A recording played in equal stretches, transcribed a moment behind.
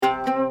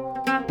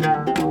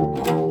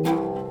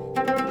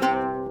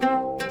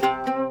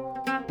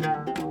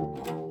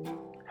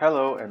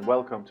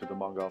welcome to the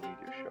Mangal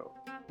Media Show.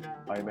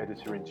 I am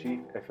Editor-in-Chief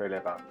Efe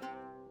Levent.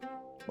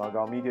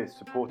 Mangal Media is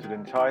supported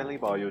entirely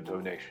by your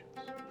donations.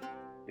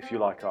 If you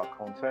like our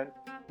content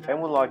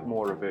and would like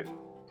more of it,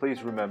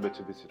 please remember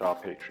to visit our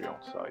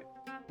Patreon site.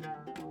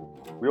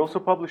 We also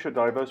publish a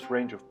diverse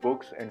range of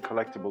books and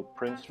collectible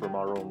prints from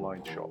our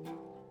online shop.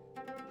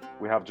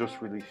 We have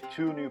just released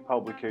 2 new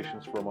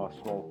publications from our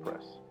small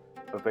press,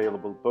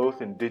 available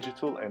both in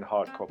digital and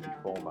hard copy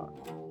format.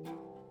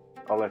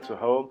 A Letter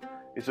Home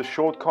is a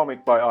short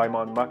comic by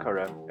Ayman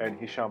Makarem and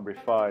Hisham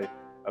Rifai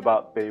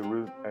about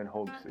Beirut and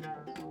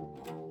homesickness.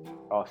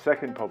 Our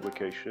second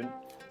publication,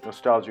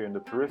 Nostalgia in the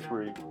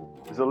Periphery,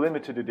 is a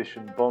limited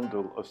edition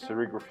bundle of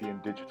serigraphy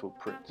and digital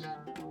prints.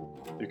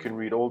 You can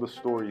read all the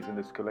stories in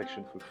this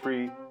collection for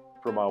free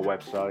from our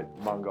website,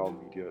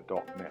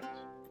 mangalmedia.net.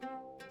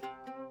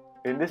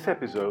 In this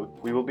episode,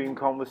 we will be in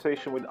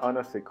conversation with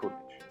Ana Sekulic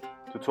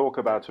to talk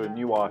about her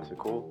new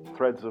article,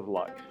 Threads of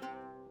Life.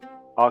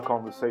 Our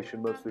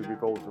conversation mostly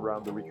revolves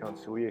around the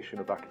reconciliation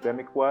of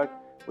academic work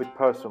with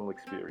personal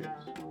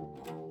experience.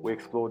 We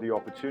explore the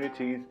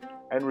opportunities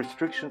and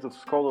restrictions of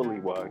scholarly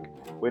work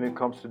when it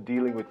comes to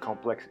dealing with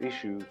complex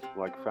issues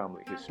like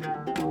family history.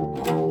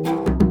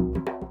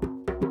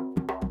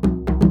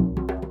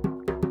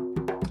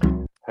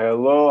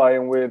 Hello, I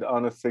am with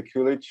Ana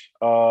Sekulic,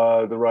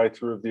 the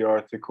writer of the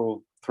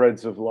article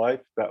Threads of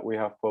Life that we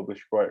have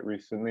published quite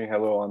recently.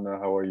 Hello, Ana,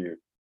 how are you?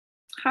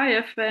 Hi,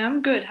 Efe.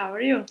 I'm good. How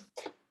are you?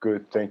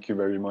 Good, thank you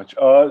very much.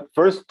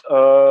 First,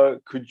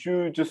 could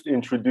you just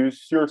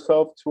introduce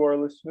yourself to our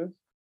listeners?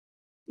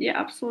 Yeah,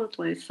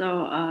 absolutely.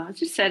 So, as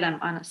you said, I'm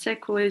Ana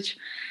Sekulic,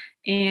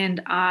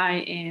 and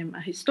I am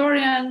a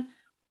historian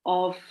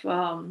of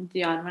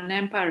the Ottoman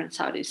Empire in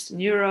Southeastern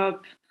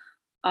Europe.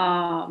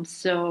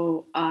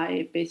 So,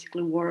 I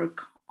basically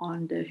work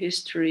on the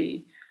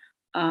history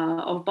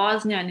of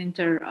Bosnia and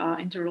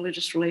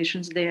interreligious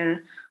relations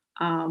there.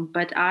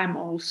 But I'm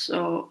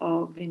also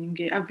I've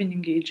been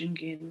engaging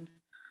in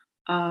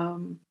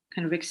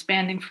kind of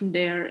expanding from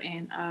there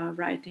and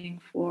writing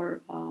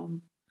for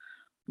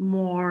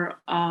more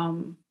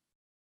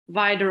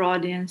wider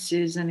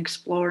audiences and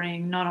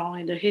exploring not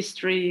only the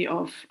history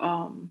of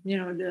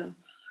the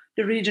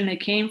region I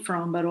came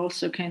from, but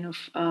also kind of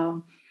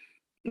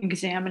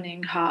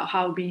examining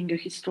how being a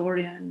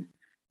historian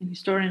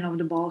of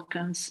the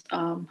Balkans,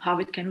 how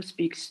it kind of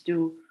speaks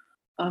to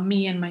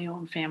me and my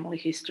own family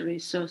history.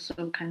 So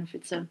kind of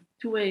it's a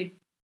two-way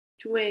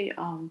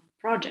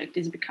project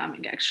is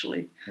becoming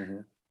actually.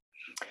 Mm-hmm.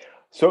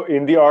 So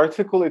in the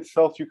article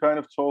itself, you kind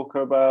of talk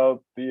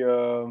about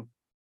the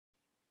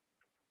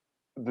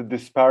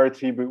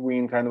disparity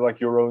between kind of like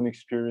your own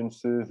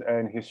experiences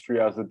and history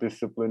as a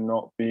discipline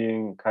not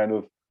being kind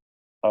of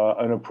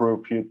an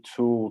appropriate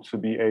tool to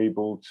be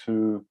able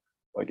to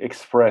like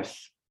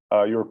express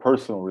your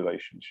personal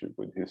relationship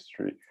with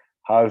history.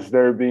 Has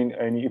there been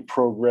any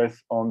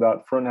progress on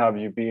that front? Have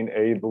you been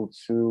able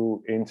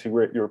to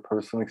integrate your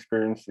personal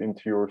experience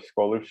into your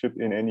scholarship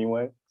in any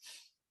way?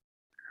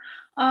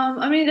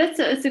 I mean, it's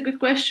a good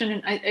question,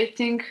 and I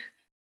think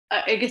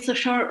I guess the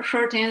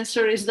short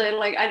answer is that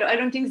like I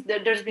don't think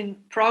that there's been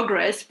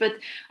progress, but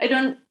I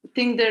don't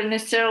think there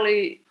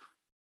necessarily,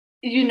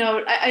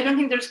 I don't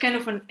think there's kind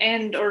of an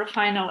end or a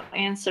final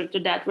answer to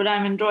that. What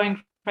I'm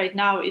enjoying right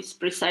now is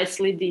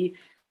precisely the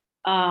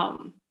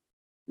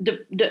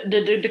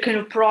kind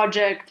of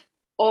project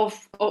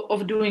of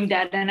doing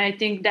that, and I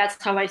think that's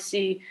how I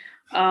see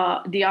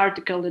the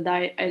article that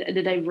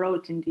I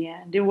wrote in the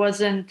end. It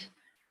wasn't.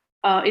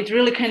 It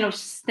really kind of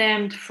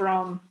stemmed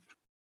from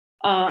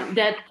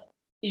that,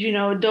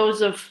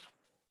 dose of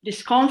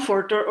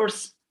discomfort or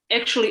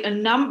actually a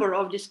number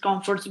of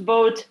discomforts,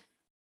 both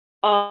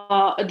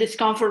a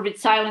discomfort with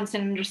silence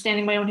and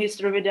understanding my own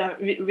history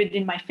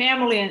within my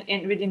family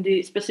and within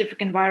the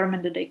specific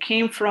environment that I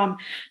came from,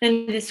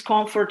 and the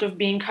discomfort of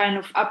being kind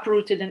of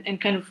uprooted and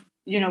kind of,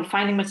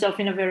 finding myself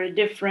in a very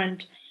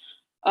different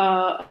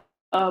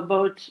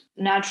both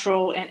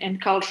natural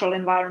and cultural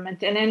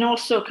environment, and then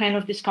also kind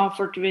of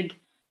discomfort with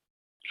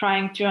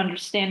trying to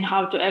understand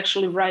how to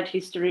actually write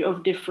history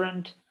of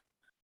different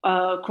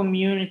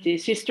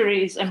communities.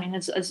 History is, I mean,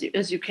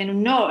 as you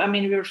can know, I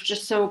mean, we're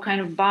just so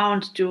kind of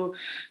bound to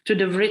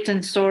the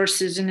written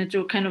sources and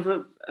to kind of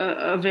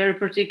a very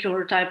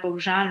particular type of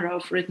genre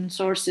of written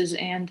sources,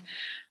 and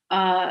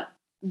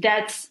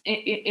that's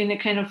in a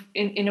kind of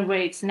in a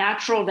way it's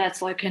natural.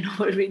 That's like kind of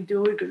what we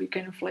do. We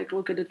kind of like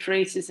look at the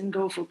traces and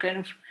go for kind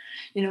of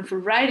for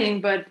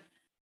writing, but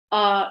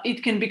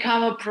it can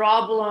become a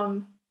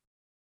problem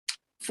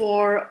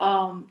for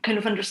kind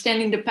of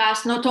understanding the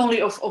past, not only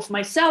of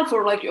myself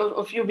or like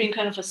of you being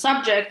kind of a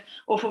subject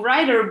of a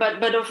writer,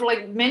 but of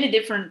like many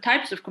different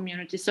types of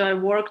communities. So I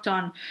worked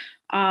on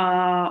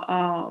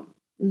Ottoman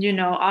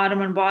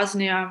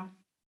Bosnia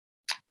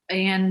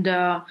and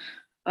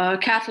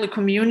Catholic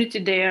community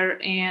there,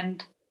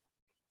 and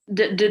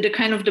the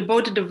kind of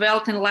both the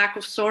wealth and lack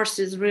of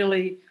sources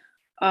really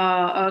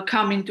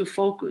come into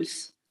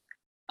focus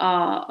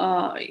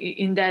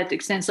in that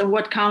extent. So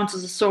what counts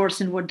as a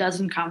source and what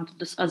doesn't count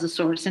as a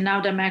source. And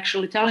now that I'm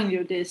actually telling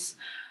you this,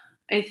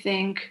 I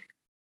think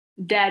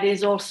that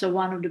is also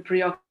one of the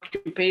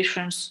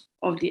preoccupations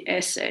of the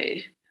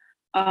essay.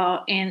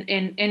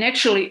 And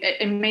actually,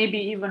 and maybe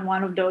even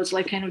one of those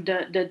like kind of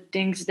the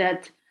things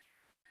that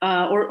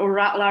or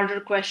larger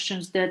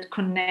questions that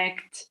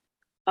connect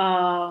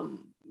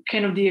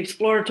kind of the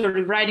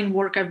exploratory writing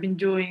work I've been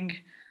doing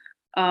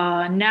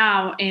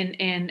now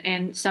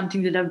and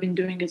something that I've been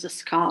doing as a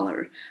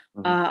scholar.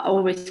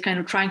 Always kind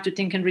of trying to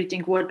think and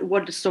rethink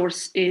what the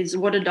source is,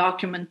 what a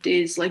document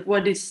is, like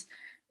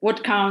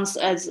what counts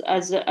as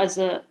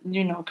a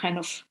kind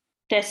of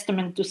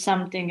testament to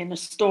something in a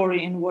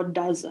story and what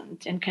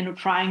doesn't, and kind of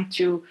trying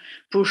to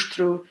push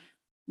through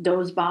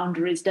those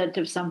boundaries that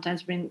have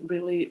sometimes been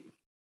really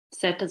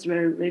set as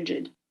very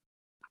rigid.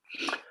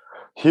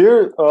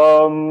 Here,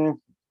 I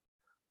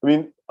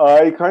mean,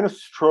 I kind of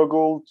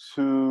struggle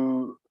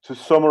to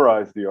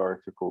summarize the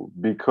article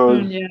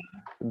because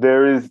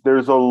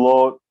there's a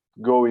lot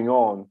going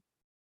on.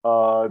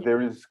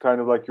 There is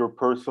kind of like your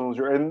personal,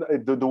 and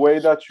the way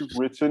that you've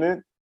written it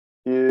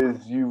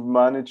is you've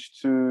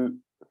managed to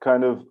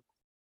kind of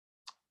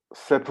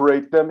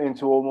separate them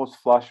into almost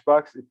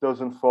flashbacks. It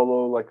doesn't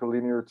follow like a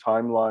linear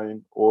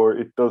timeline, or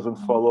it doesn't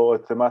follow a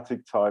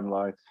thematic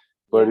timeline,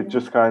 but it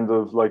just kind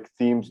of like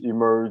themes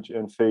emerge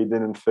and fade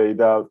in and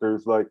fade out.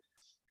 There's like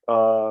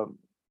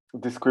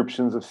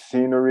descriptions of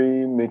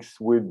scenery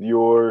mixed with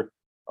your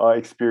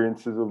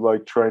experiences of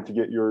like trying to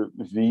get your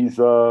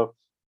visa,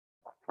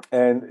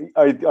 and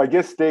I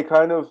guess they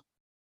kind of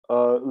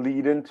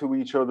lead into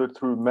each other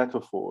through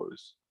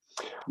metaphors.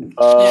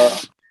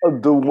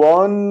 The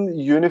one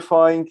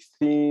unifying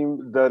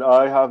theme that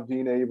I have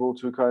been able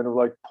to kind of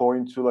like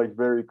point to like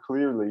very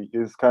clearly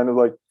is kind of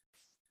like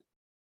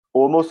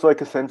almost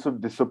like a sense of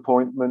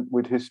disappointment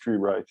with history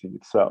writing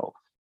itself.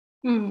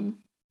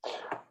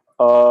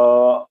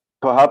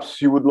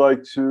 Perhaps you would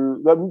like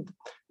to,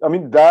 I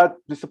mean, that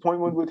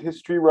disappointment with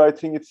history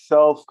writing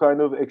itself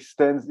kind of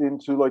extends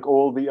into like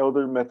all the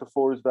other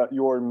metaphors that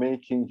you are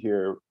making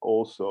here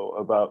also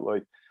about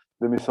like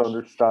the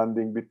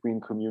misunderstanding between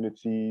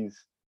communities,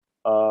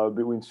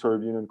 between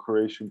Serbian and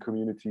Croatian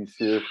communities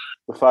here.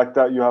 The fact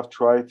that you have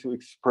tried to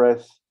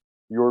express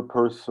your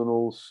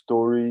personal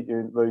story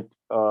in like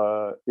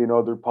in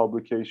other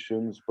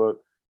publications, but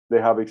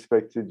they have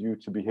expected you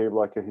to behave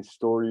like a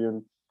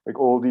historian. Like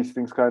all these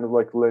things kind of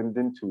like blend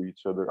into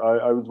each other.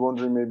 I was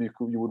wondering maybe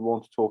you would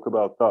want to talk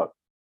about that.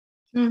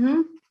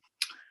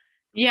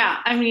 Yeah,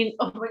 I mean,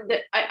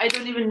 I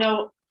don't even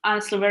know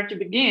honestly where to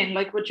begin.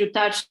 Like what you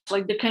touched,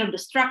 like the kind of the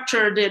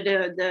structure,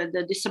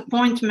 the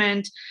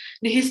disappointment,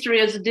 the history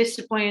as a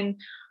discipline.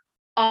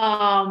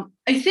 I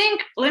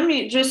think let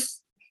me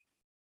just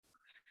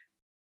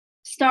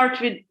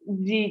start with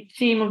the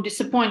theme of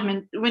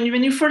disappointment. When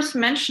you first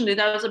mentioned it,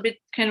 I was a bit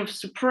kind of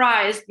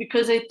surprised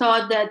because I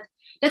thought that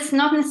that's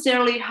not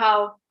necessarily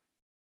how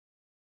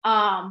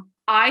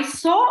I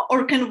saw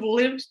or kind of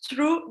lived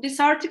through this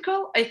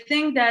article. I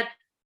think that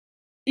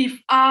if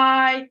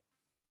I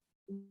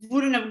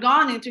wouldn't have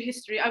gone into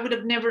history, I would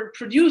have never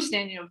produced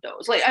any of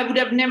those. Like I would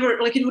have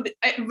never, like it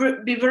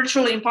would be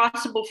virtually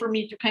impossible for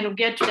me to kind of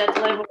get to that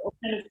level of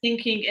kind of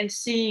thinking and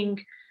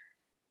seeing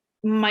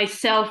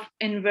myself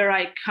and where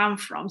I come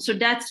from. So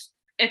that's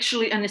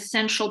actually an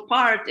essential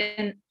part.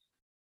 And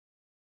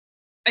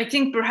I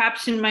think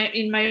perhaps in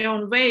my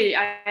own way,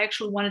 I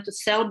actually wanted to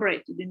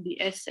celebrate it in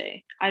the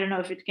essay. I don't know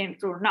if it came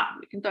through or not.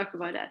 We can talk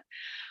about that.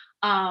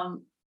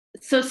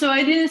 So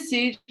I didn't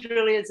see it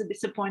really as a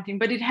disappointing,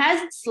 but it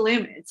has its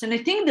limits. And I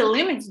think the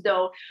limits,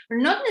 though, are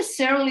not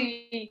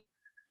necessarily,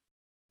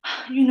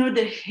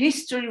 the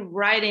history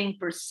writing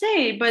per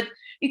se, but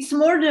it's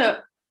more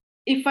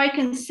if I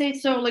can say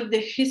so, like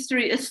the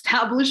history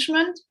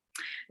establishment,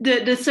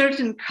 the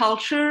certain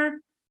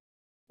culture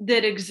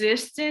that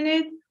exists in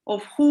it,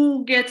 of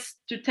who gets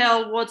to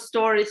tell what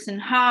stories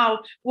and how,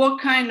 what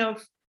kind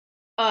of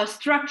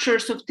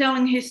structures of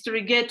telling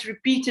history get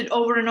repeated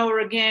over and over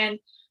again,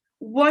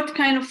 what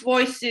kind of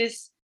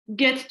voices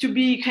get to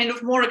be kind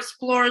of more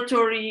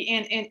exploratory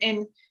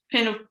and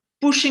kind of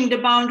pushing the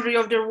boundary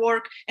of their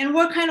work, and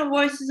what kind of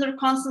voices are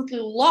constantly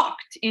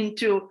locked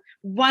into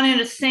one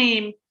and the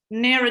same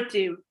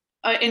narrative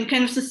and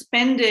kind of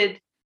suspended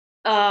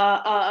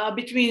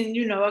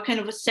between, a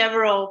kind of a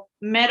several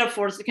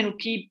metaphors that kind of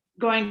keep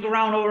going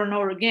around over and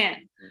over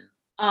again.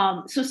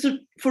 So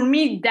for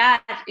me,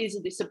 that is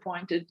a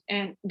disappointment,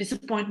 and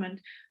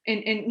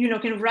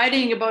kind of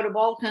writing about the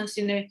Balkans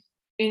in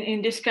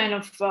this kind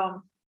of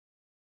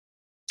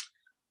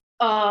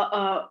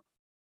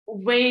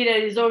way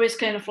that is always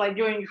kind of like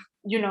going,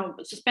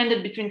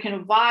 suspended between kind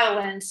of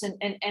violence and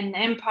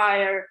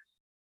empire,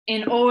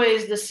 and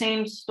always the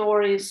same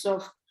stories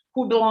of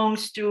who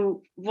belongs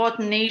to what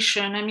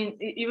nation. I mean,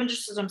 even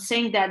just as I'm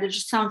saying that, it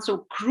just sounds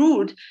so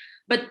crude,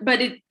 but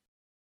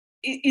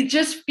it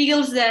just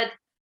feels that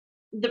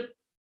the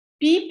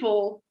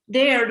people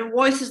there, the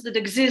voices that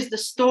exist, the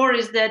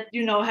stories that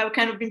have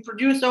kind of been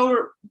produced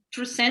over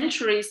through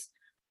centuries,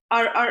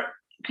 are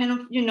kind of,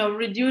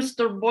 reduced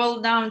or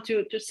boiled down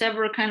to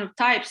several kind of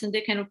types, and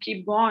they kind of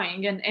keep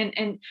going,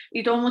 and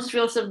it almost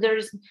feels as if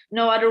there's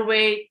no other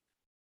way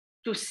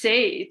to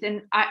say it.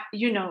 And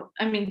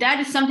that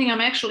is something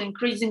I'm actually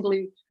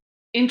increasingly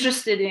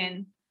interested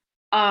in,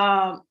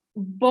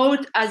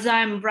 both as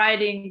I'm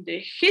writing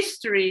the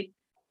history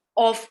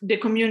of the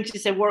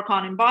communities I work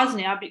on in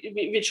Bosnia,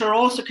 which are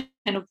also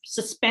kind of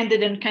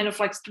suspended and kind of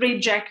like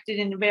straitjacketed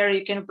in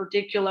very kind of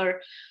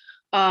particular,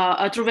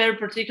 through very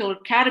particular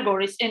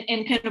categories,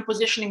 and kind of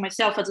positioning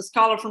myself as a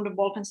scholar from the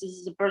Balkans,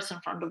 as a person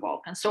from the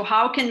Balkans. So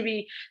how can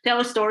we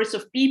tell stories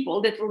of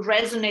people that will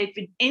resonate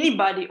with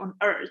anybody on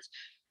earth?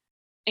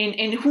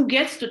 And who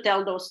gets to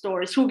tell those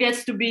stories? Who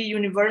gets to be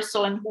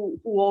universal, and who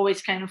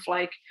always kind of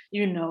like,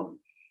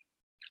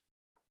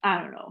 I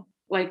don't know,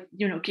 like,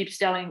 keeps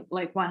telling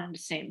like one and the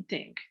same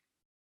thing.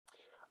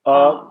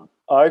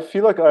 I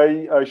feel like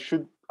I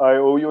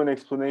owe you an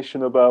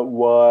explanation about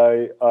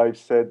why I've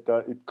said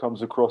that it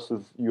comes across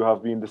as you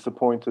have been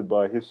disappointed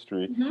by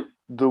history. Mm-hmm.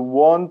 The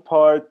one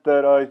part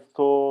that I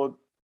thought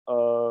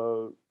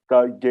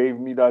that gave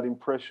me that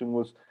impression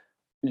was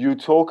you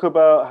talk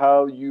about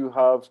how you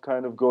have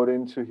kind of got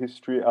into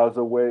history as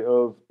a way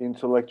of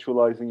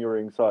intellectualizing your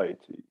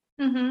anxiety.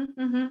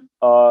 Mm-hmm. Mm-hmm.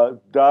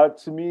 That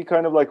to me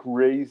kind of like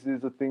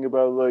raises a thing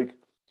about like,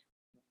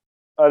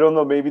 I don't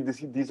know, maybe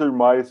these are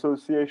my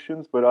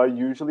associations, but I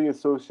usually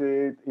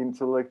associate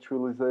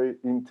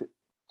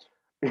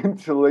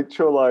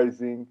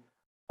intellectualizing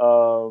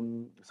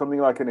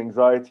something like an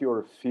anxiety or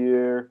a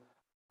fear,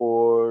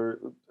 or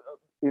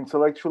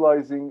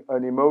intellectualizing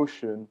an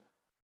emotion.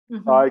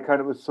 Mm-hmm. I kind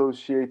of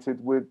associate it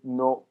with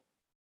not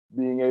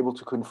being able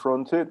to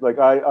confront it. Like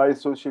I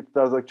associate it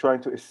as like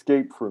trying to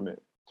escape from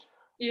it.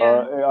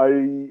 Yeah.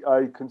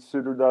 I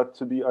consider that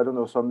to be, I don't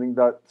know, something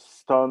that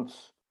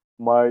stunts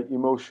my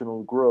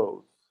emotional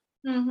growth.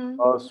 Mm-hmm.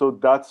 So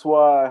that's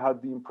why I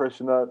had the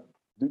impression that,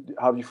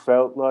 have you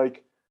felt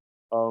like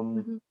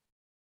Mm-hmm.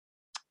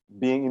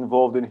 being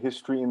involved in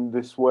history in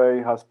this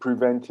way has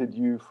prevented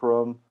you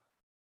from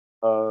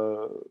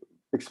uh,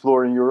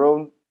 exploring your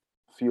own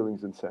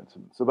feelings and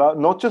sentiments about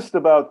not just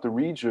about the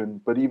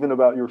region, but even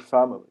about your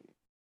family?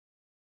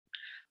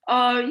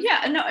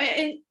 Yeah, no,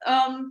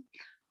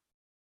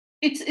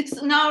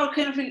 it's now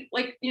kind of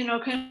like,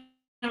 kind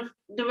of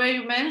the way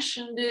you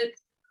mentioned it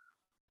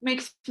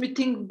makes me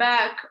think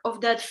back of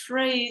that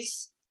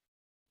phrase,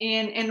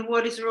 and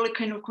what is really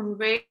kind of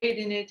conveyed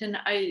in it. And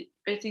I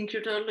think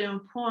you're totally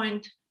on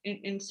point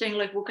in saying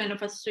like what kind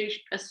of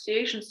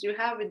associations you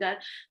have with that.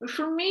 But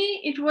for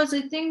me, it was,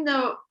 I think,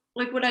 though,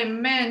 like what I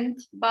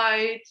meant by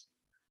it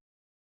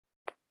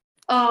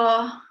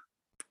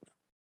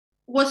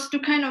was to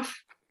kind of,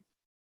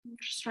 I'm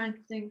just trying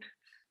to think.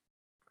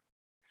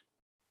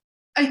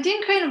 I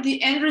think kind of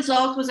the end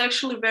result was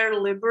actually very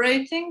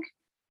liberating,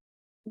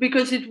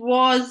 because it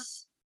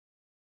was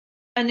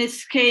an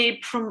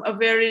escape from a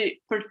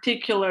very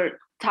particular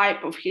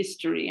type of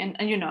history. And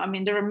I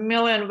mean, there are a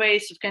million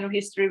ways of kind of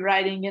history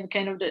writing, and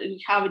kind of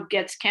how it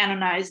gets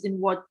canonized in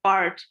what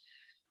part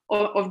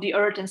of the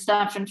earth and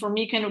stuff. And for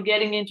me, kind of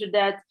getting into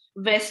that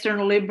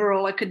Western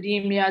liberal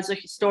academia as a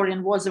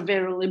historian was a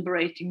very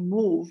liberating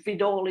move,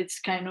 with all its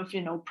kind of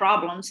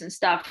problems and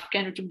stuff,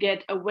 kind of to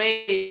get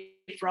away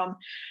from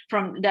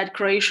that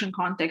Croatian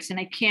context. And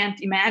I can't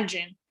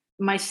imagine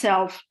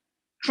myself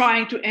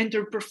trying to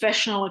enter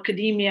professional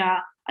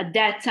academia at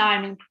that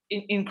time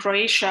in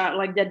Croatia,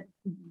 like that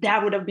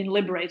would have been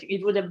liberating.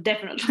 It would have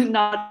definitely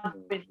not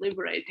been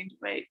liberating the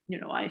way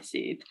I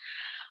see it,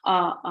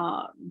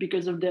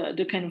 because of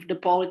the kind of the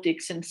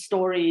politics and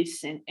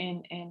stories, and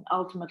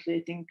ultimately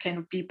I think kind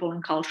of people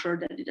and culture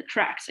that it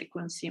attracts. I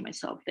couldn't see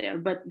myself there,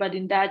 but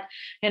in that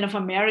kind of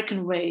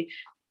American way,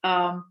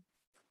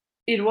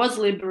 it was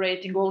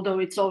liberating, although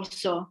it's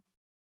also,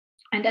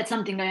 and that's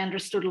something I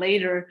understood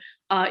later,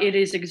 it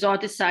is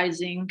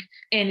exoticizing,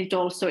 and it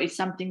also is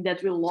something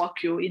that will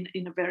lock you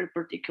in a very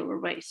particular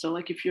way. So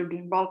like if you're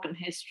doing Balkan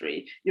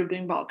history, you're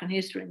doing Balkan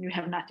history, and you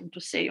have nothing to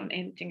say on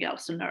anything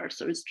else on earth.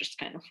 So it's just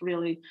kind of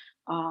really,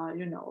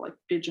 like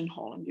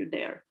pigeonholing you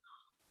there.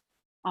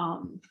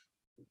 But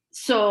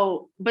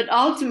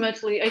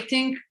ultimately, I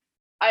think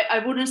I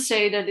wouldn't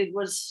say that it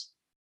was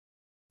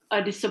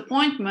a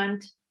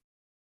disappointment.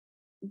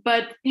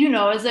 But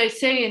as I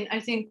say, and I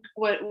think,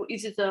 what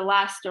is it, the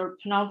last or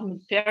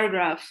penultimate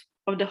paragraph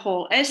of the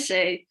whole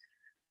essay,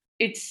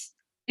 it's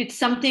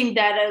something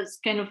that is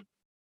kind of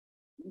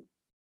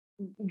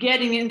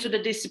getting into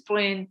the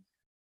discipline,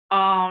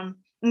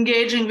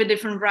 engaging with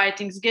different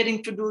writings,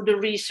 getting to do the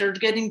research,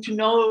 getting to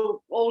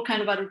know all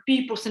kind of other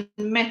peoples and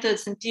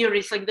methods and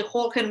theories. Like the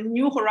whole kind of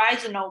new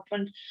horizon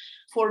opened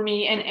for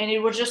me, and it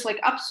was just like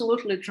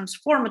absolutely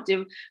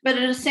transformative. But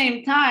at the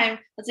same time,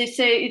 as I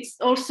say, it's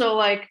also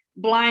like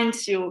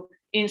blinds you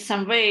in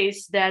some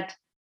ways that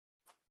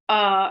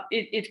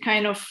it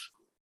kind of,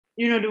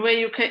 the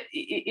way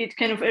it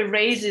kind of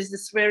erases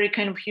this very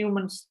kind of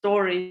human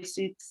stories.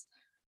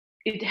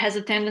 It has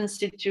a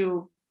tendency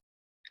to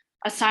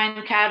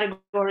assign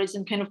categories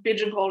and kind of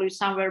pigeonhole you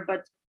somewhere.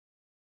 But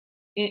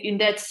in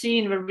that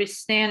scene where we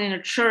stand in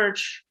a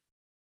church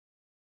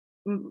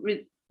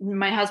with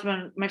my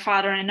husband, my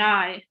father, and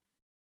I,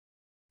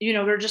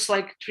 we're just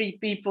like three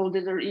people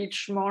that are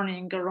each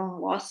mourning our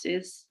own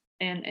losses,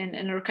 and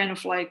are kind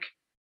of like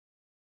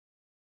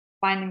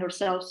finding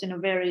ourselves in a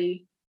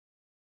very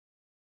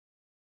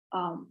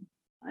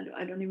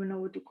I don't even know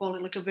what to call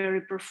it, like a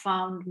very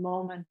profound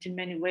moment in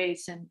many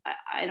ways. And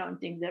I don't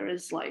think there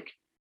is like,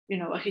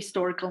 a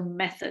historical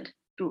method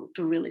to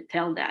really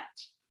tell that.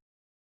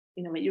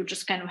 You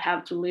just kind of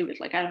have to live it.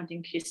 Like, I don't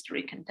think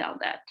history can tell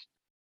that.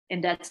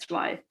 And that's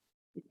why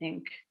I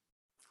think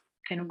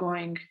kind of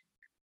going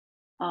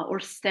or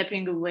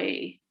stepping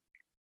away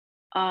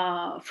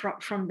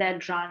from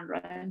that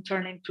genre and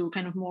turning to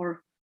kind of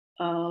more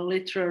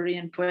literary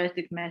and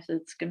poetic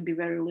methods can be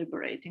very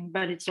liberating.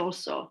 But it's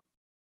also,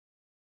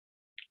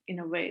 in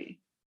a way,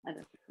 I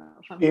don't know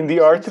if I'm In the making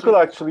sense. article,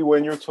 actually,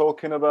 when you're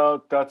talking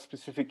about that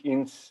specific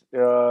instance,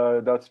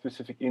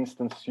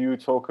 you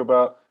talk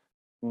about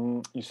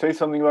you say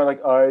something about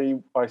like I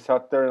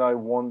sat there and I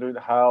wondered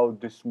how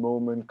this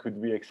moment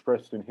could be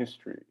expressed in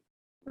history.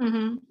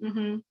 I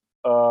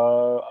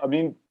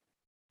mean,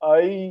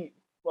 I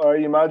I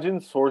imagine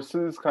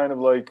sources kind of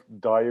like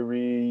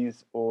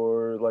diaries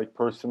or like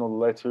personal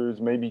letters,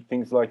 maybe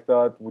things like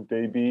that. Would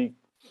they be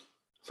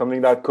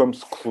something that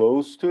comes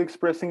close to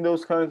expressing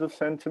those kinds of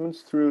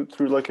sentiments through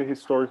like a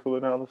historical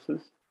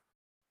analysis?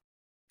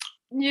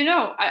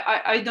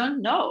 I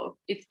don't know.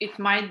 It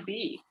might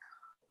be.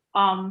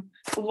 Why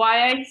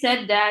I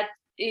said that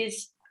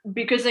is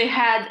because I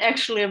had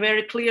actually a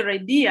very clear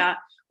idea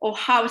of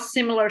how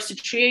similar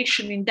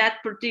situation in that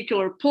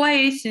particular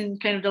place in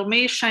kind of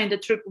Dalmatia, in the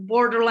triple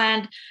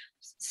borderland,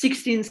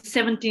 16th,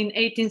 17th,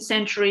 18th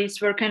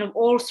centuries, where kind of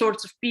all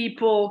sorts of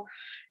people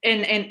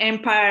and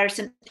empires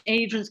and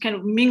agents kind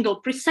of mingle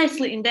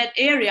precisely in that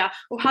area,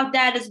 or how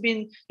that has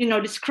been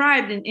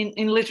described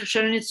in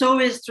literature. And it's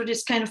always through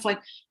this kind of like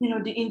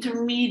the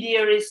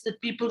intermediaries, the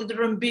people that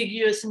are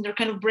ambiguous and they're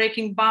kind of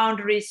breaking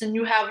boundaries, and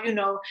you have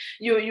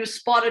you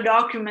spot a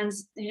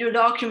documents, you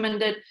document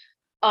that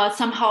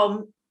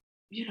somehow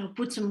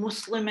puts a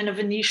Muslim and a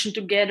Venetian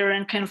together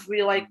and kind of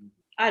really like,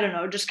 I don't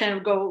know, just kind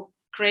of go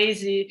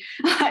crazy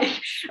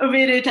like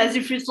with it, as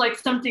if it's like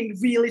something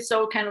really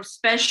so kind of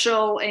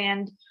special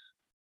and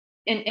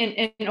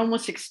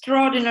almost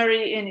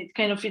extraordinary, and it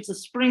kind of it's a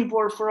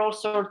springboard for all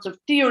sorts of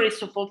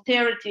theories of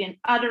alterity and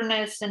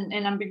otherness and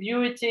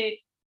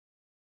ambiguity.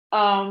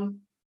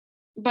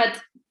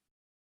 But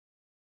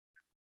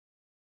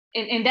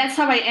and that's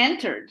how I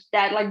entered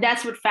that. Like,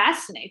 that's what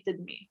fascinated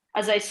me.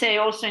 As I say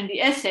also in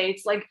the essay,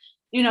 it's like,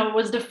 it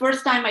was the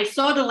first time I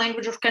saw the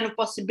language of kind of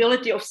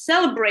possibility of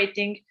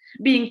celebrating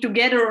being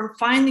together and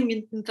finding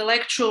it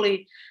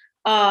intellectually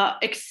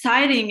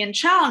exciting and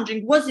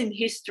challenging was in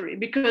history,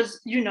 because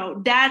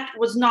that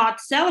was not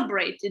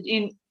celebrated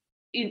in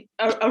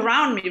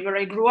around me where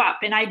I grew up.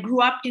 And I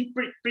grew up in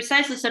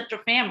precisely such a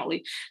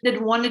family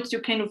that wanted to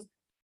kind of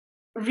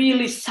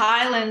really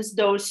silence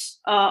those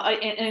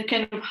and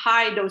kind of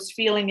hide those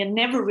feelings and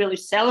never really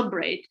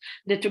celebrate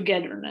the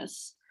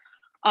togetherness.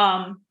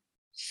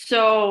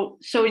 So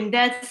in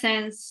that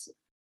sense,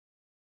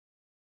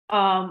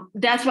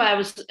 that's why I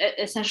was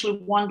essentially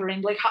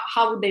wondering, like,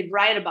 how would they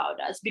write about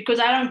us? Because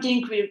I don't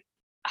think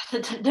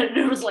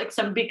there was like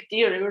some big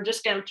theory. We're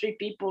just kind of three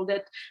people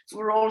that,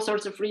 for all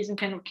sorts of reasons,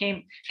 kind of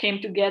came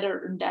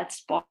together in that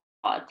spot.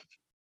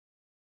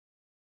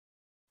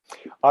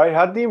 I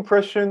had the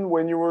impression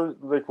when you were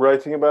like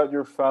writing about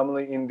your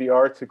family in the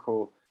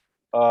article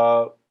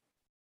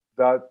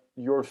that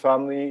your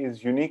family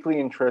is uniquely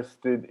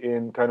interested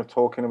in kind of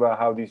talking about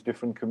how these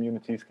different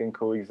communities can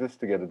coexist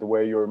together. The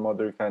way your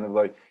mother kind of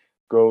like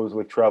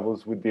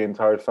travels with the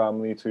entire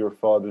family to your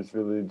father's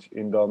village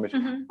in Dalmatia.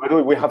 Mm-hmm. By the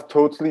way, we have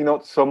totally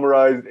not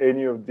summarized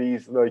any of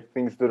these like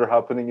things that are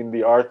happening in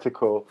the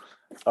article.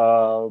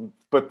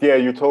 But yeah,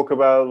 you talk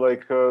about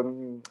like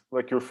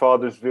your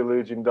father's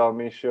village in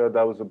Dalmatia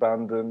that was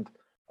abandoned.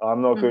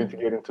 I'm not going to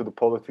get into the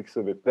politics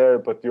of it there,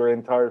 but your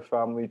entire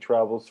family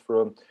travels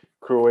from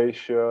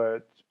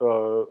Croatia.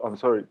 I'm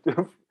sorry,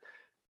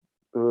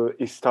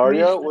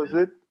 Istaria, was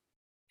it?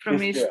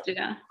 From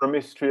Istria. From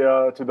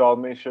Istria to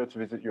Dalmatia to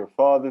visit your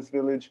father's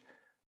village.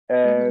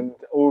 And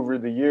over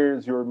the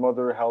years, your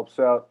mother helps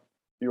out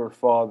your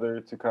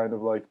father to kind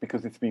of like,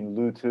 because it's been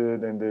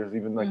looted and there's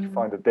even like you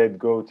find a dead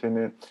goat in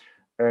it.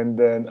 And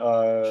then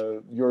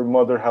your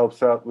mother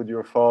helps out with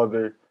your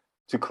father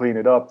to clean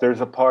it up.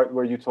 There's a part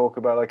where you talk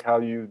about like how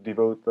you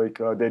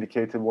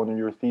dedicated one of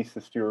your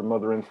thesis to your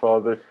mother and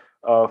father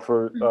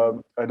for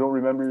I don't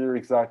remember your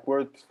exact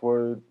words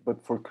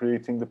but for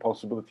creating the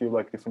possibility of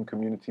like different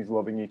communities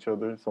loving each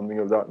other, something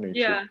of that nature.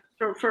 Yeah,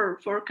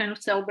 for kind of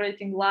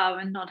celebrating love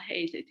and not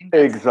hate. I think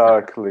that's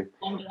exactly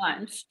along the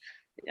lines.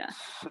 Yeah.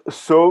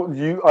 So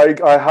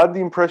I had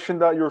the impression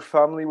that your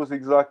family was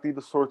exactly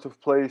the sort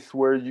of place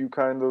where you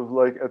kind of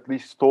like at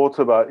least thought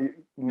about it,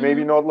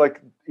 maybe not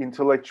like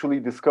intellectually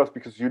discussed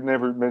because you'd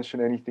never mention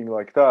anything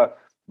like that,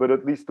 but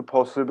at least the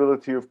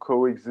possibility of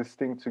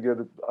coexisting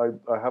together.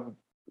 I have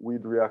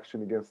weird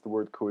reaction against the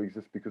word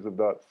coexist because of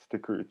that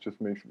sticker. It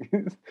just makes me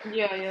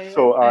Yeah.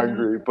 so I know.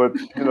 angry. But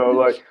like I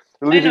know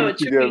living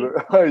what you mean.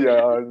 together.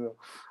 Yeah, I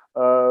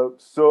know.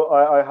 So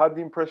I had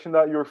the impression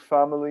that your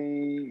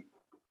family,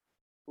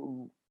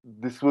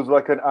 this was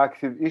like an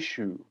active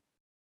issue.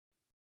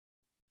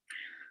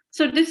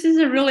 So this is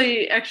a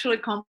really actually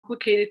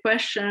complicated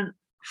question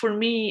for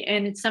me,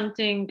 and it's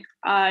something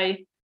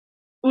I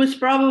was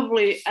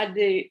probably at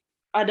the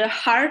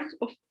heart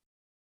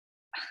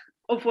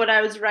of what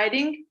I was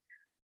writing,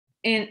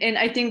 and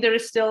I think there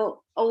is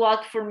still a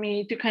lot for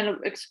me to kind of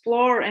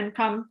explore and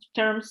come to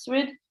terms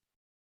with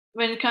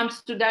when it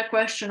comes to that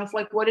question of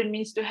like what it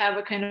means to have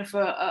a kind of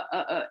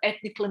a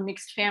ethnically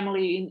mixed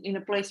family in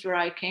a place where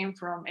I came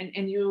from,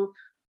 and you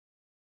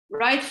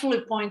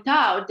rightfully point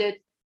out that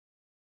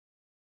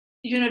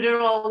there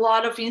are a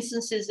lot of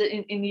instances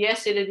in the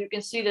essay that you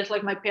can see that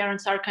like my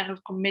parents are kind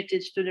of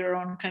committed to their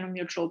own kind of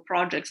mutual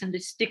projects, and they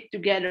stick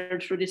together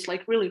through this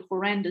like really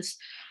horrendous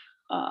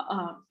uh,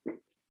 uh,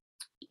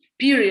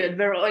 period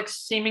where like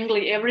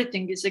seemingly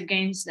everything is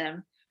against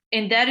them,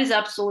 and that is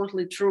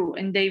absolutely true,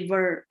 and they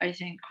were, I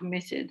think,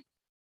 committed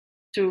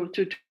to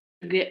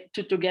get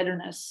to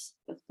togetherness,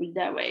 let's put it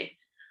that way.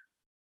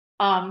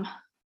 um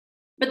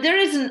but there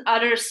is an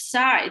other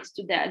side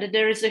to that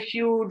there is a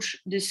huge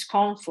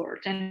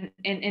discomfort and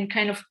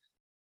kind of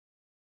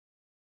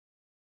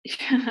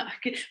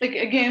like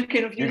again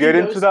kind of You using get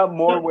into those. that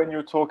more when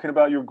you're talking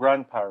about your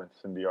grandparents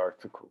in the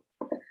article.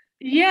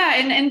 Yeah,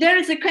 and there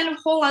is a kind of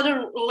whole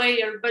other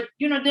layer, but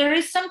there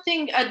is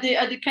something at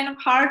the kind of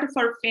heart of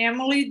our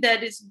family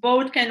that is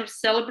both kind of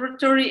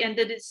celebratory and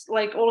that is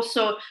like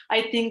also,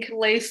 I think,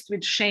 laced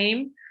with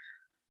shame,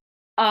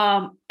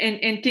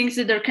 and things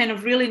that are kind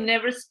of really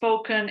never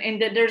spoken,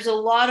 and that there's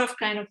a lot of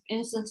kind of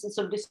instances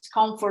of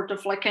discomfort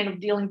of like kind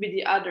of dealing with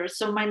the others.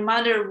 So my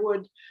mother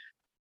would,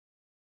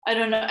 I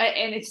don't know,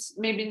 and it's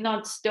maybe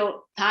not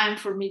still time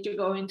for me to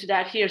go into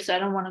that here, so I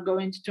don't want to go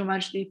into too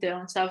much detail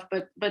and stuff.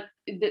 But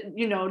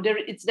there,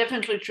 it's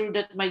definitely true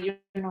that my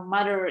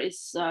mother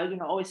is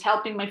always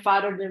helping my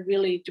father. They're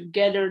really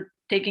together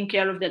taking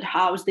care of that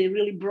house. They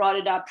really brought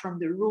it up from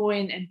the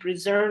ruin and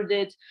preserved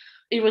it.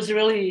 It was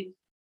really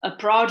a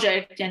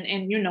project, and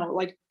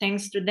like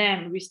thanks to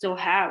them, we still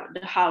have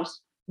the house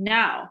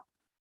now.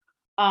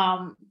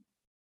 Um,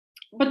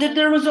 but that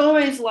there was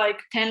always like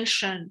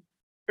tension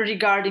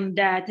regarding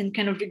that, and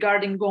kind of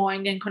regarding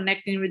going and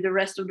connecting with the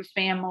rest of the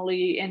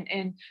family, and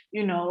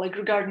like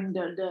regarding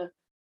the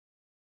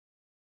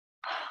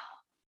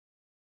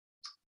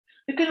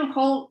kind of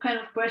whole kind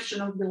of question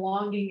of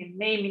belonging and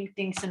naming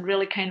things and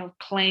really kind of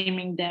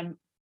claiming them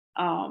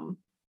um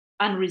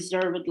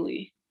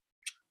unreservedly.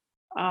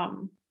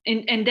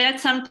 And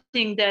that's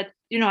something that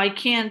I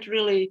can't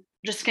really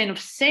just kind of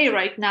say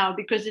right now,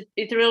 because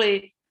it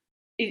really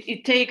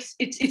it takes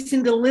it's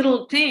in the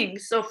little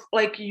things of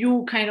like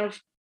you kind of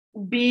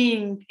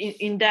being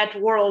in that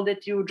world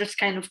that you just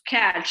kind of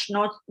catch,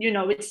 not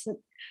it's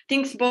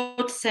things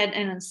both said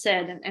and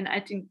unsaid, and I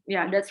think,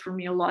 yeah, that's for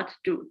me a lot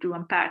to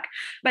unpack.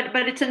 But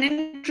it's an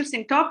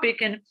interesting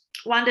topic, and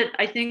one that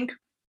I think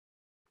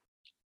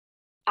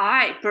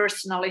I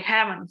personally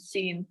haven't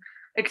seen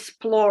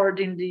explored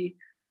in the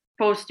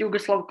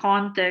post-Yugoslav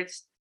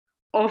context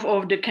of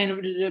the kind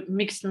of the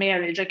mixed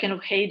marriage. I kind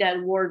of hate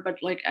that word, but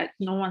like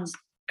no one's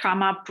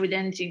come up with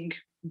anything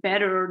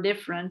better or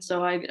different,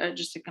 so I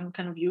just like, I'm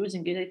kind of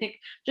using it. I think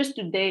just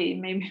today,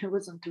 maybe it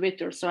was on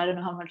Twitter, so I don't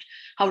know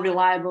how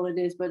reliable it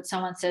is, but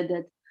someone said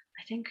that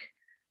I think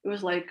it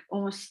was like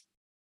almost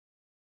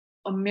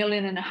 1.5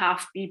 million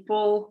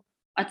people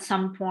at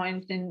some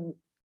point in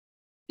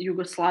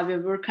Yugoslavia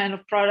were kind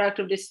of product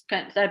of this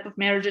type of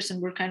marriages,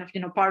 and were kind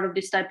of part of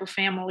this type of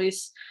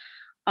families.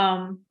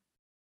 And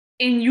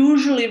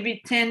usually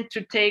we tend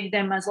to take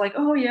them as like,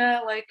 oh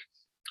yeah, like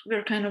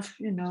we're kind of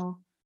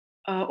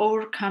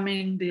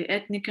overcoming the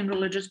ethnic and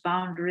religious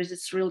boundaries,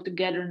 it's real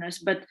togetherness.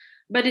 But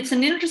it's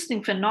an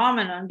interesting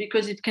phenomenon,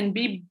 because it can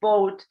be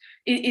both.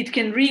 It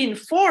can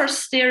reinforce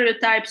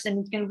stereotypes,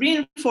 and it can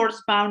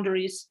reinforce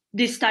boundaries,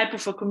 this type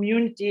of a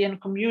community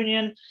and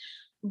communion,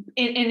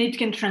 and it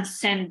can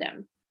transcend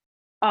them.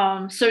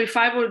 So if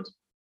I would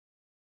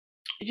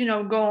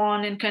go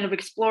on and kind of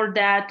explore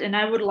that, and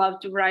I would love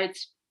to write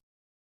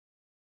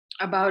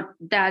about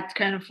that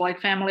kind of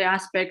like family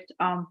aspect,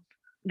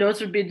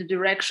 those would be the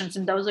directions,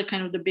 and those are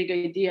kind of the big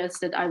ideas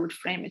that I would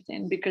frame it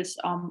in, because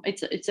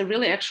it's a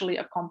really actually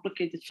a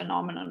complicated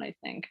phenomenon, I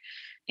think.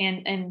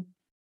 And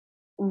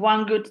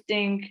one good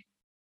thing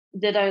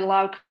that I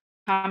love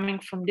coming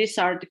from this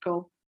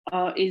article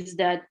is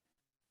that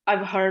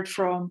I've heard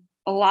from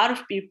a lot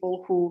of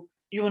people who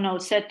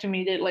said to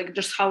me that like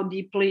just how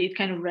deeply it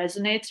kind of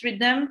resonates with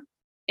them.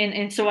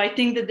 And so I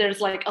think that there's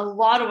like a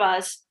lot of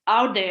us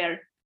out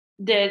there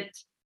that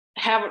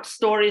have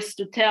stories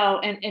to tell,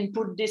 and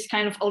put this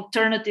kind of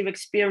alternative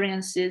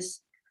experiences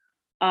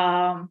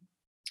um,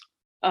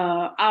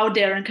 out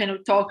there, and kind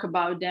of talk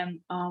about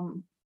them,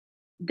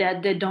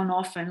 that they don't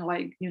often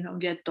like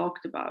get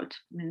talked about.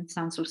 I mean, it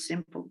sounds so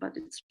simple, but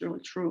it's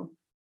really true.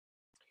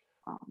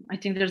 I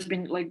think there's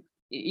been like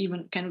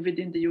even kind of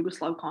within the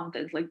Yugoslav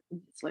context, like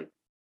it's like,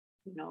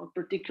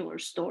 particular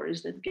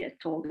stories that get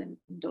told, and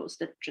those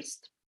that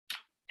just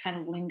kind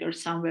of linger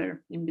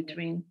somewhere in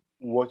between.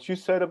 What you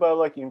said about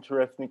like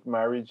interethnic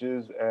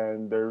marriages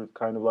and their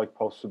kind of like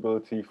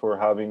possibility for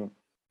having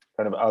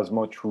kind of as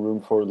much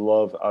room for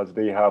love as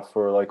they have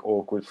for like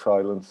awkward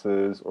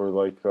silences or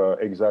like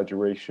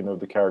exaggeration of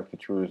the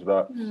caricatures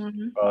that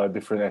Mm-hmm.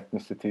 different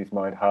ethnicities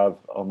might have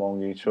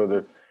among each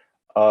other.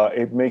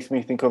 It makes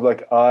me think of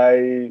like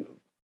I,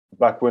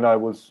 back when I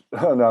was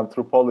an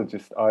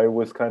anthropologist, I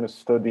was kind of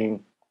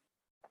studying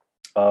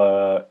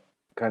uh,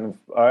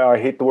 I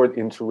hate the word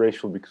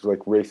interracial because like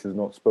race is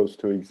not supposed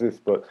to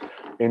exist, but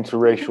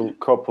interracial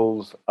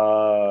couples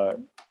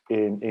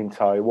in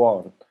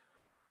Taiwan.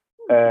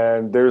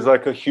 And there's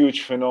like a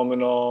huge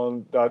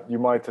phenomenon that you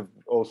might have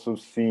also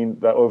seen,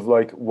 that of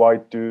like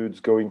white dudes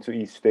going to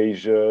East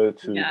Asia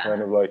to Yeah.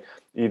 kind of like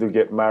either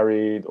get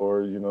married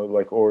or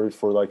like, or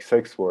for like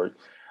sex work.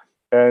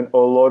 And a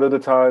lot of the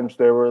times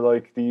there were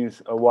like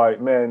these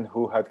white men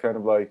who had kind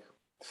of like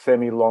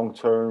semi long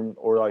term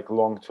or like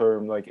long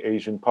term like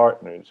Asian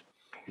partners,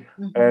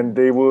 Mm-hmm. and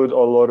they would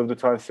a lot of the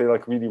time say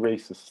like really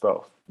racist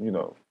stuff,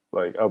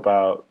 like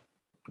about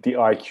the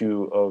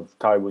IQ of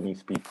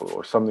Taiwanese people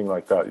or something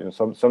like that,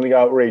 something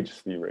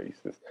outrageously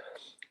racist.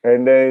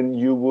 And then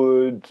you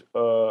would,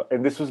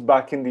 and this was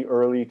back in the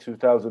early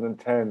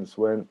 2010s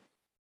when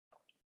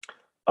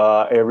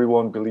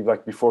everyone believed,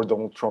 like before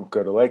Donald Trump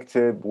got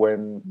elected,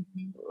 when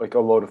Mm-hmm. like a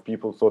lot of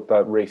people thought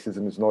that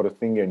racism is not a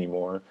thing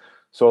anymore.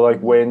 So like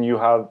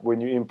Mm-hmm.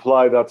 when you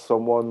imply that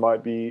someone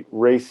might be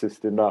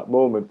racist in that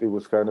moment, it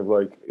was kind of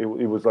like it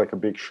was like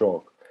a big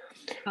shock.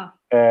 Huh.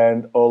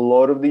 And a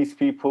lot of these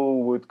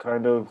people would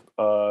kind of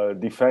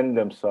defend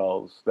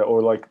themselves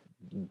or like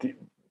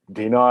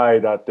deny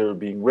that they're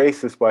being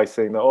racist by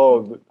saying that,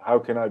 oh, how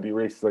can I be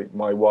racist? Like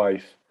my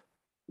wife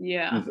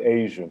Yeah. is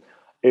Asian.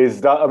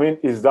 Is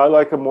that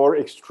like a more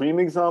extreme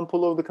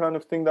example of the kind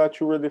of thing that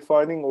you were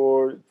defining,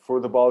 or for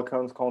the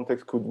Balkans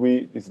context,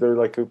 is there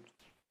like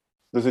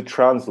does it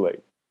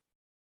translate?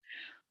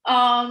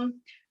 Um,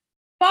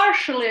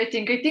 Partially, I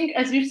think. I think,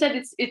 as you said,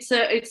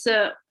 it's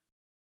a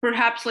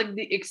perhaps like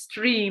the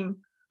extreme.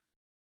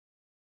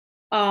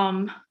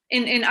 And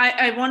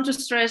I want to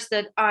stress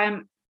that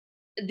I'm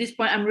at this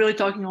point I'm really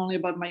talking only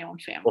about my own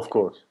Of family.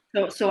 course.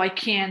 So I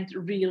can't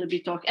really be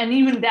talking, and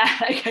even that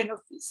I kind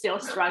of still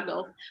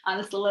struggle,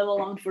 honestly, let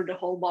alone for the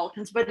whole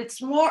Balkans. But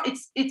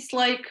it's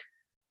like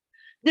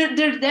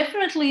there's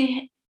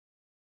definitely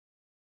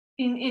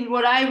in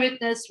what I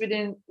witnessed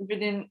within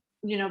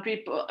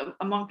people,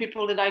 among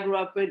people that I grew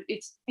up with.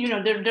 It's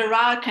there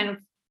are kind of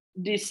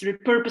this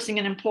repurposing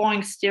and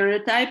employing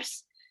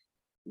stereotypes,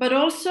 but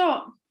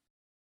also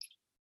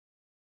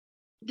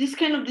this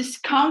kind of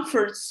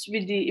discomforts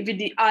with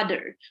the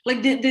other,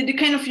 like the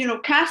kind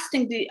of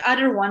casting the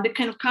other one, the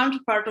kind of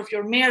counterpart of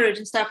your marriage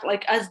and stuff,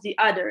 like as the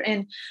other.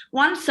 And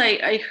once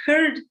I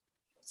heard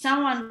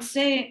someone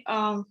say,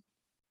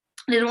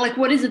 like,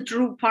 what is a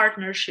true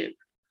partnership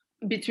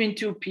between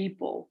two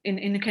people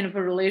in a kind of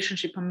a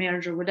relationship, a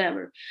marriage, or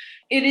whatever?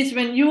 It is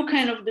when you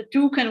kind of the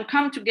two kind of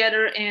come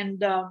together and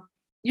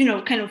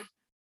kind of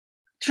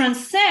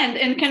transcend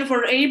and kind of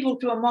are able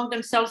to among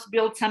themselves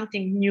build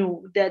something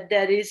new that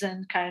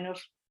isn't kind of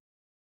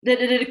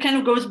that it kind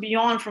of goes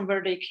beyond from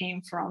where they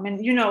came from.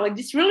 And like,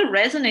 this really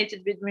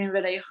resonated with me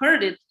when I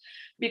heard it,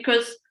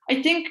 because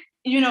I think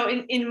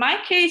in my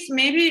case,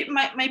 maybe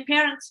my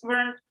parents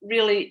weren't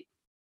really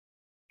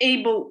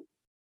able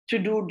to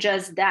do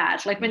just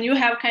that. Like, when you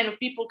have kind of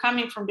people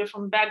coming from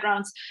different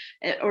backgrounds,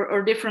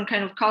 or different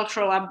kind of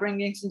cultural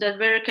upbringings, in that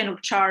very kind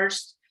of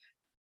charged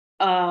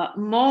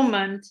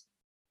moment,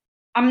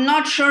 I'm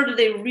not sure that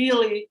they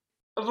really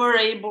were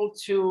able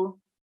to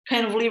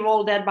kind of leave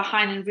all that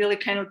behind and really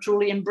kind of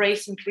truly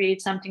embrace and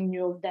create something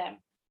new of them.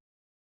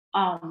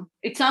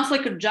 It sounds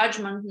like a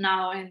judgment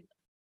now, and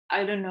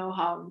I don't know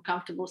how I'm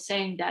comfortable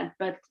saying that,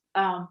 but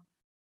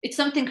it's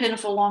something kind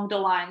of along the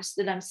lines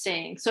that I'm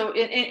saying. So,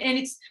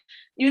 and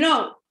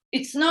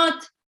it's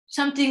not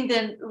something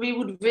that we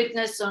would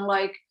witness on,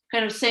 like,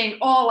 kind of saying,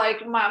 oh,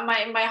 like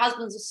my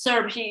husband's a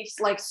Serb, he's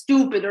like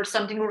stupid or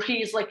something, or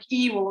he's like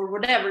evil or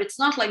whatever. It's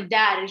not like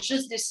that. It's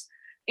just this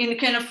in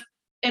kind of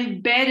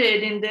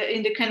embedded in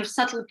the kind of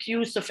subtle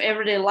cues of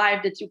everyday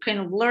life that you kind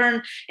of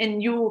learn,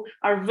 and you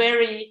are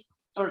very,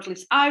 or at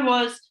least I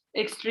was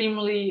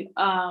extremely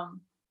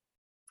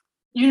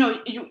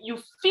you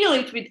feel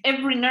it with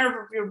every nerve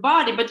of your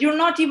body, but you're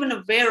not even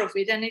aware of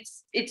it. And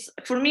it's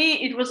for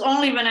me, it was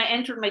only when I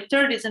entered my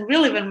 30s, and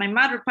really when my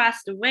mother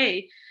passed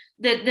away,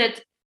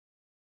 that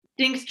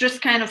things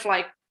just kind of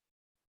like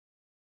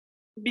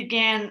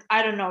began,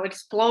 I don't know,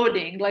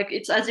 exploding. Like,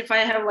 it's as if I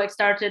have like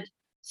started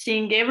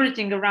seeing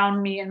everything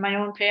around me and my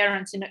own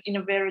parents in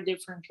a very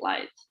different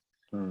light.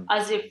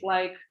 As if,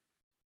 like,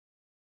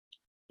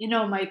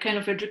 my kind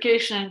of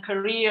education and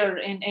career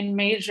and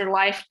major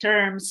life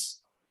terms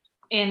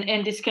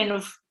and this kind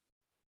of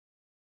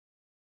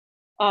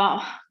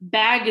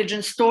baggage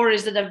and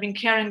stories that I've been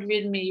carrying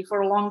with me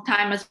for a long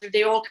time, as if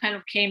they all kind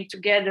of came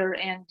together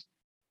and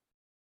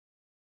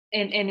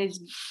and it's,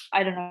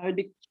 I don't know,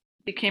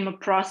 became a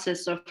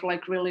process of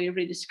like really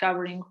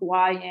rediscovering who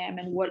I am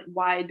and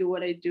why I do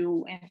what I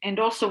do, and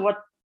also what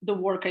the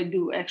work I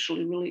do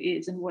actually really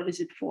is and what is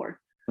it for.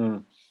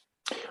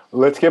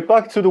 Let's get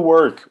back to the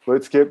work.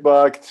 Let's get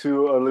back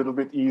to a little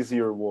bit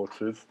easier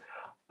waters.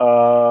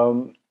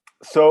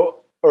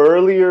 So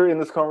earlier in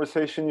this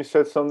conversation, you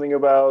said something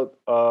about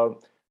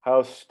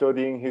how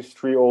studying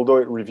history, although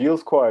it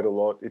reveals quite a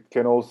lot, it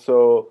can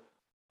also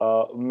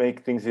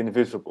make things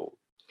invisible.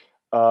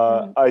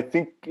 I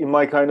think in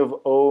my kind of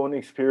own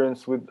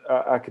experience with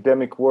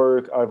academic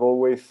work, I've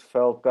always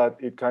felt that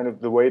it kind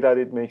of, the way that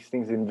it makes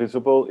things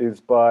invisible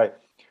is by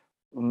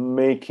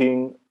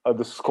making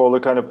the scholar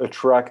kind of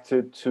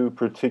attracted to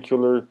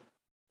particular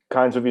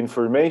kinds of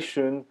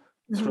information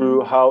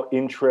through how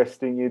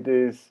interesting it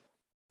is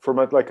from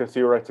like a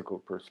theoretical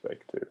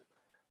perspective.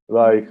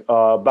 Like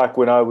back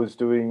when I was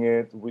doing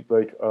it, with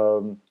like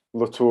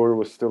Latour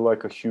was still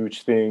like a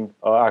huge thing.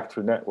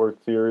 Actor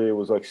network theory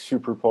was like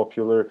super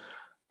popular,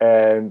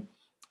 and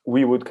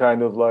we would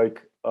kind of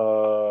like,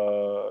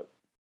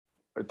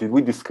 did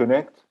we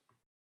disconnect?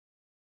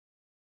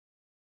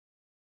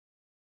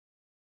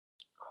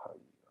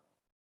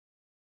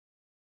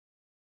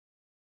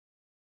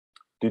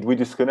 Did we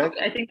disconnect?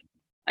 I think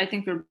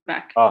we're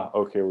back.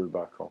 Okay, we're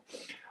back home.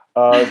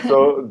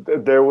 So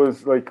there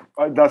was like,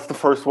 that's the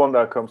first one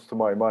that comes to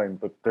my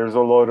mind, but there's a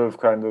lot of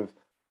kind of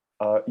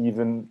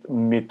even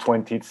mid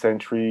 20th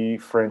century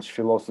French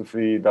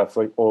philosophy that's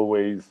like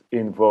always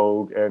in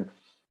vogue, and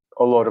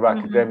a lot of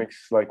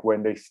academics, like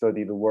when they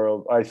study the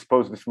world, I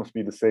suppose this must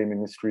be the same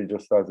in history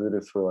just as it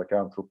is for like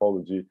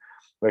anthropology,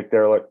 like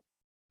they're like,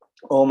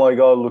 oh my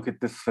god, look at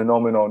this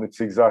phenomenon,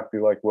 it's exactly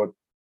like what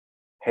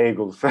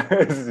Hegel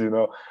says, you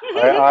know.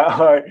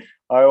 I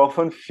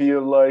often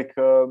feel like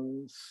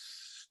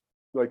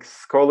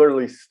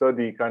scholarly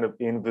study kind of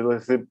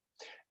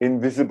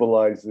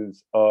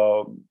invisibilizes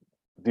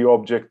the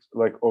object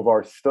like of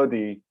our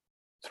study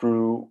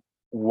through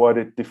what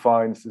it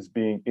defines as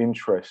being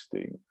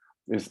interesting.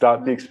 Is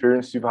that the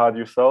experience you've had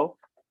yourself?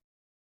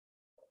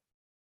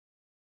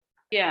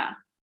 Yeah.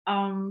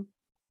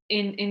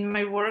 In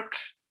my work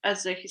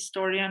as a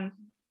historian,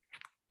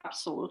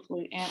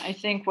 absolutely. And I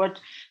think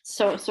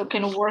so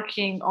kind of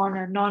working on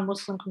a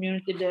non-Muslim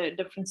community,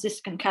 the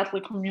Franciscan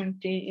Catholic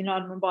community in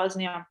Ottoman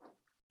Bosnia,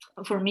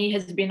 for me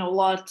has been a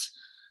lot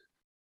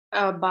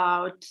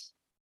about,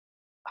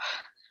 I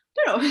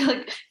don't know,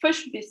 like if I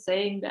should be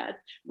saying that,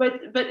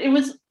 but it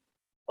was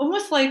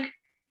almost like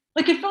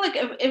I feel like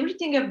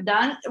everything I've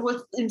done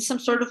was in some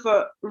sort of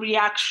a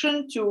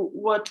reaction to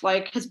what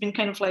like has been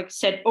kind of like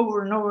said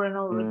over and over and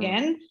over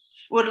again,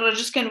 what I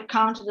just kind of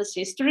counted as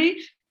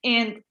history.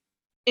 And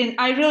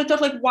I really thought,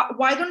 like,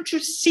 why don't you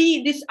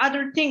see this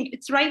other thing?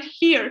 It's right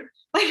here.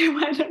 Like,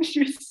 why don't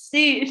you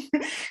see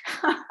it?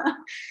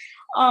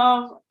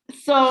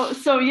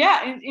 So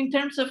yeah, in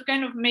terms of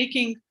kind of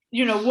making,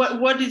 you know,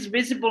 what is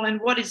visible and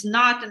what is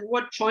not, and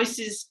what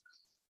choices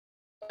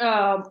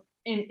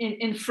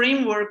in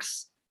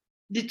frameworks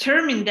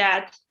determine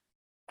that,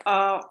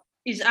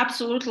 is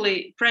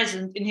absolutely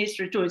present in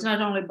history too. It's not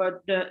only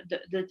about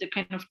the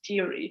kind of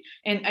theory.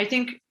 And I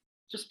think,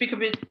 to speak a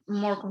bit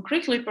more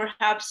concretely,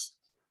 perhaps,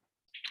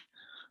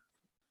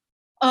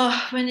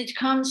 when it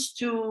comes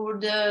to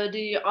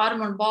the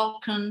Ottoman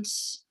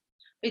Balkans,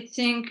 I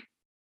think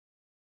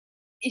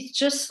it's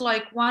just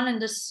like one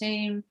and the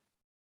same.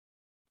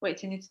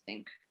 Wait, I need to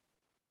think.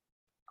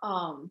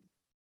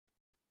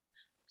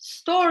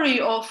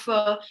 Story of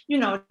you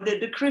know,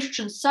 the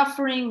Christian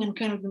suffering and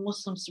kind of the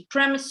Muslim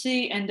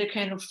supremacy, and the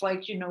kind of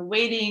like, you know,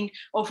 waiting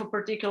of a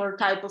particular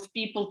type of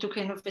people to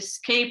kind of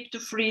escape to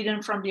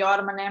freedom from the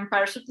Ottoman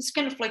Empire. So this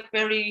kind of like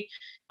very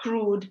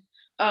crude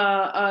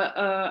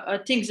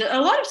things. A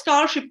lot of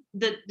scholarship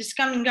that is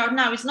coming out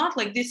now is not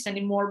like this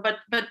anymore, but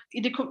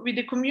with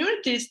the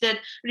communities that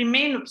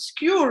remain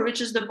obscure,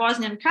 which is the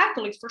Bosnian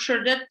Catholics, for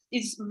sure, that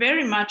is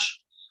very much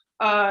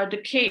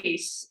the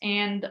case.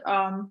 And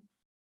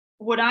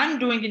what I'm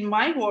doing in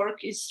my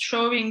work is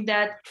showing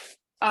that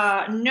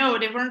no,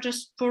 they weren't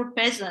just poor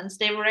peasants.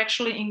 They were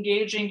actually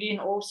engaging in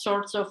all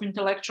sorts of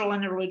intellectual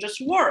and religious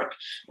work,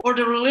 or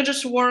the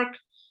religious work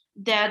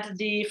that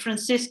the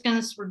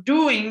Franciscans were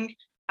doing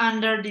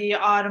under the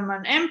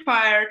Ottoman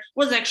Empire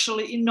was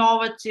actually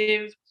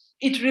innovative.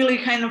 It really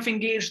kind of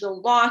engaged a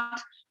lot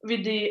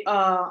with the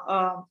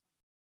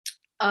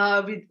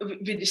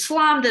with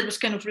Islam, that was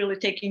kind of really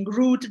taking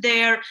root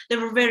there. There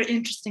were very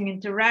interesting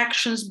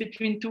interactions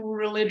between two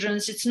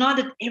religions. It's not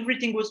that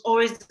everything was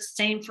always the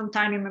same from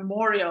time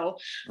immemorial,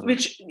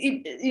 which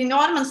in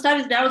Ottoman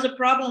studies, that was a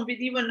problem with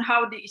even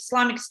how the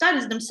Islamic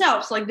studies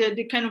themselves, like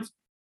the kind of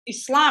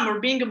Islam or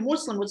being a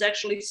Muslim was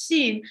actually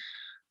seen,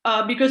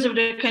 because of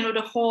the kind of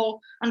the whole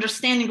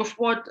understanding of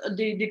what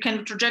the kind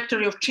of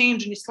trajectory of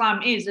change in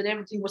Islam is, that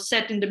everything was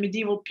set in the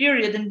medieval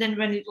period, and then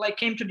when it like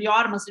came to the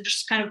Ottomans, they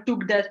just kind of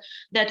took that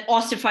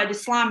ossified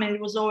Islam, and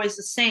it was always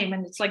the same.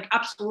 And it's like,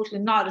 absolutely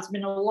not. It's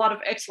been a lot of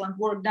excellent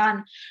work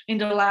done in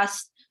the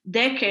last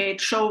decade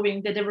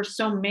showing that there were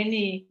so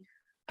many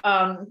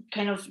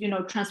kind of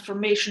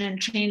transformation and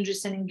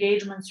changes and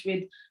engagements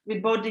with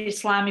both the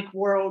Islamic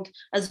world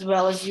as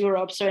well as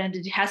Europe. So, and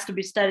it has to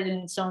be studied in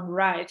its own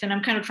right. And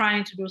I'm kind of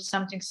trying to do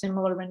something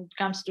similar when it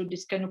comes to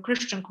these kind of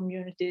Christian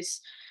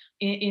communities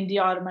in the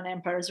Ottoman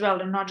Empire as well.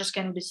 They're not just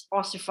kind of these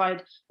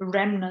ossified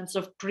remnants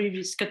of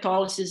previous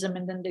Catholicism,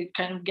 and then they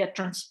kind of get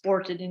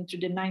transported into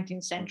the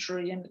 19th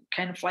century and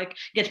kind of like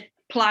get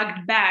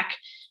plugged back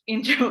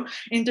into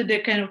the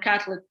kind of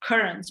Catholic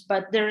currents.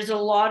 But there's a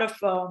lot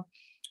of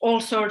all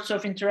sorts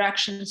of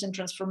interactions and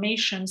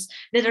transformations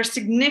that are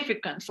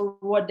significant for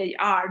what they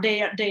are.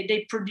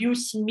 They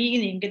produce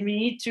meaning, and we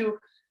need to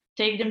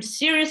take them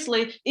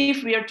seriously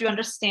if we are to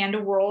understand the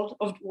world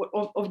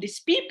of these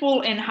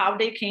people and how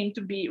they came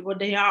to be what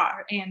they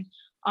are. And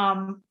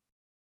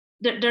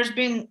there's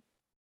been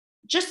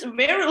just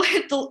very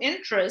little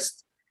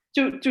interest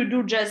to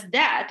do just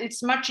that.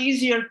 It's much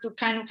easier to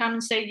kind of come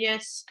and say,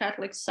 yes,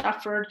 Catholics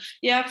suffered.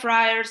 Yeah,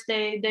 friars,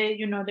 they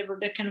were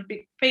the kind of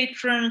big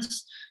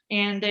patrons,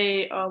 and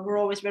they were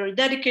always very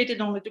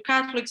dedicated only to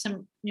Catholics,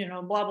 and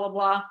blah blah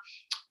blah,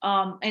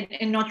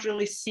 and not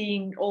really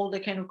seeing all the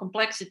kind of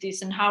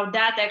complexities and how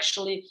that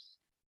actually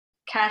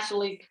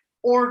Catholic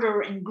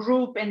order and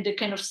group and the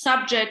kind of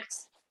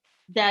subjects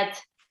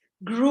that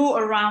grew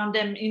around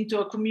them into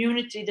a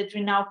community that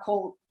we now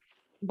call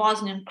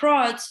Bosnian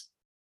Croats.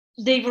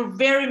 They were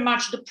very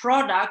much the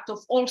product of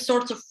all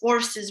sorts of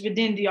forces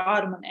within the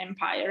Ottoman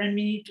Empire, and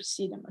we need to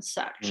see them as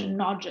such, and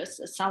not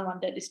just as someone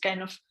that is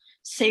kind of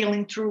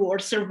sailing through or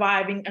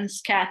surviving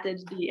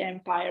unscathed the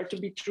empire to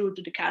be true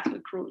to the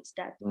Catholic roots.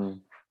 That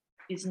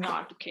is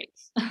not the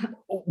case.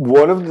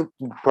 One of the,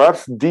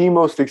 perhaps the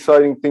most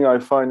exciting thing I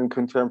find in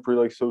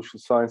contemporary social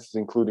sciences,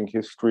 including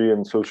history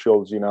and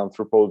sociology and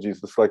anthropology,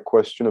 is this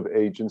question of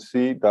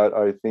agency that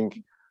I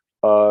think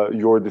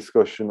your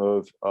discussion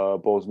of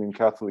Bosnian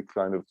Catholic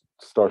kind of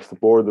starts to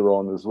border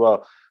on as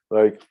well.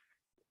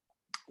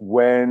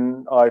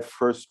 When I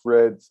first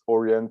read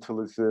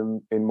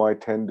Orientalism in my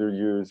tender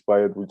years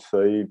by Edward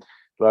Said,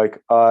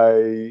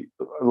 I,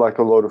 like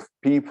a lot of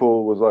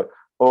people, was like,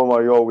 oh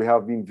my God, we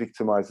have been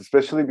victimized,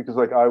 especially because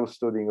I was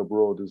studying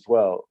abroad as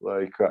well.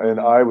 And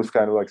I was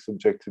kind of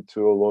subjected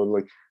to a lot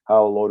of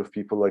how a lot of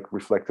people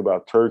reflect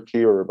about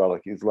Turkey or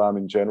about Islam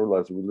in general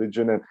as a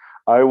religion. And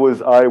I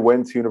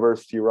went to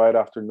university right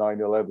after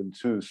 9/11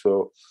 too.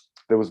 So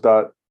there was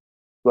that,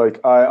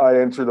 I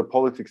entered the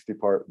politics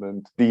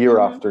department the year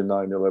after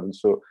 9/11.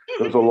 So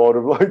there was a lot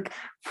of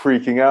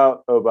freaking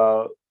out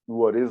about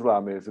what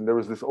Islam is. And there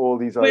was all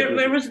these ideas.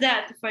 Where was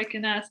that, if I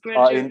can ask?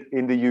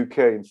 In the UK,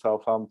 in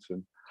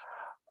Southampton.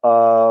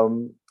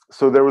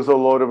 So there was a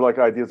lot of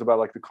ideas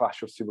about the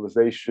clash of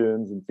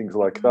civilizations and things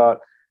like that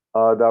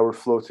that were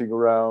floating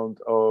around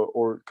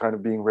or kind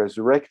of being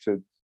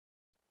resurrected.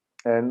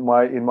 And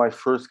in my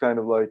first kind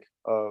of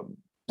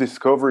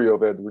discovery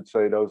of Edward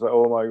Said, I was like,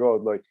 oh my God,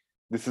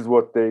 this is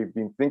what they've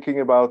been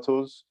thinking about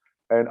us.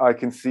 And I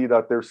can see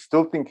that they're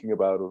still thinking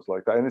about us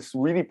like that. And it's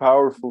really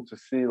powerful to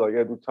see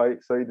Edward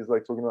Said is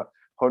talking about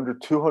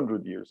 100,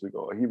 200 years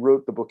ago. He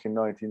wrote the book in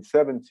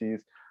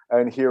 1970s,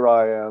 and here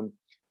I am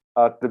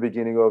at the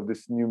beginning of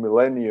this new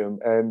millennium,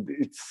 and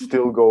it's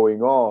still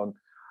going on.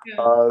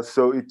 Yeah.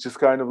 So it just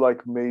kind of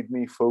made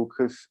me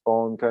focus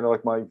on kind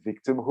of my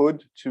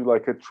victimhood to a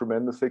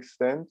tremendous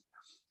extent.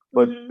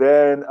 But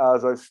then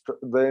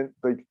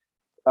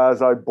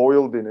as I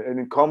boiled in it, and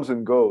it comes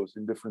and goes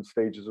in different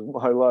stages of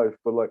my life,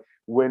 but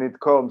when it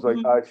comes,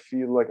 I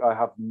feel I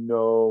have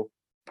no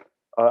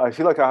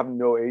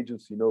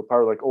agency, no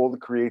power. All the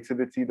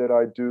creativity that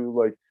I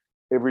do,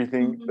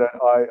 everything that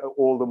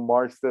all the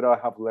marks that I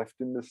have left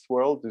in this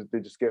world, they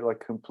just get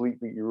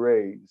completely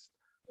erased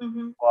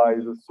by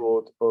the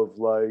thought of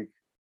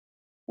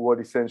what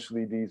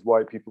essentially these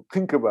white people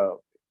think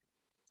about.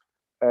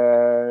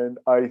 And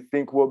I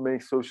think what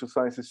makes social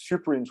sciences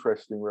super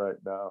interesting right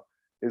now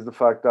is the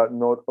fact that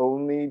not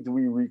only do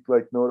we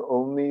not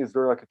only is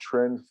there a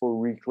trend for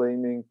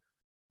reclaiming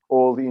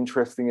all the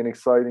interesting and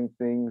exciting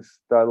things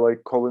that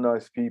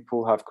colonized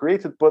people have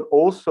created, but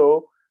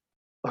also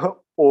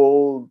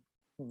all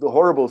the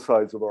horrible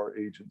sides of our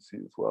agency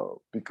as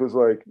well, because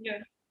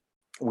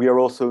we are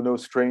also no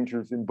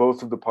strangers in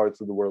both of the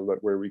parts of the world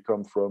where we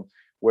come from,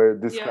 where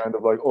this kind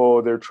of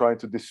oh, they're trying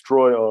to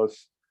destroy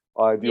us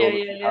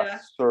ideology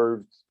has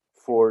served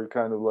for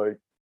kind of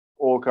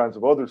all kinds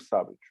of other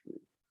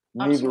savagery.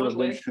 Neither of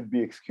them should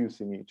be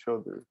excusing each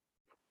other.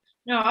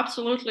 No,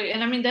 absolutely.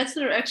 And I mean, that's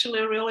actually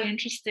a really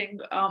interesting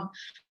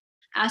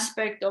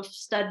aspect of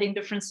studying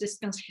the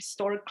Franciscans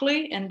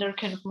historically and their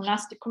kind of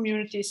monastic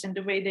communities and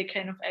the way they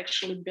kind of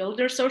actually build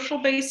their social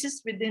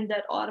basis within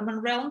that Ottoman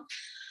realm,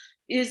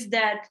 is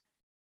that,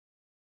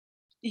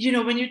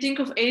 when you think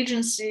of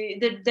agency,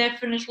 there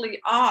definitely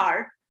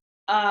are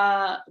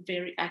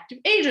very active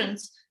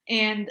agents,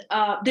 and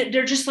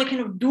they're just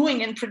kind of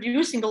doing and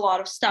producing a lot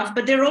of stuff,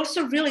 but they're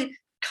also really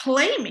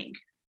claiming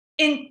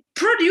and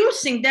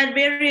producing that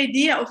very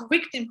idea of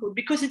victimhood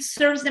because it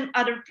serves them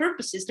other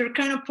purposes. They're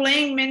kind of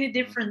playing many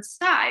different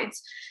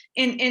sides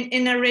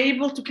and are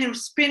able to kind of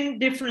spin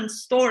different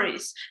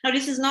stories. Now,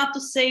 this is not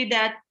to say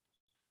that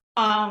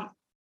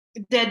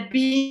that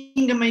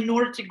being a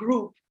minority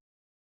group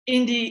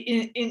in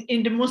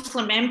the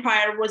Muslim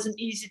empire was an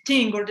easy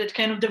thing, or that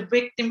kind of the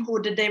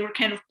victimhood that they were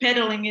kind of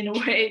peddling in a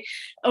way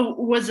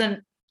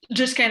wasn't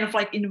just kind of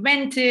like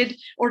invented,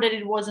 or that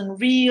it wasn't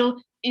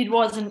real. It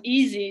wasn't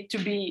easy to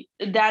be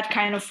that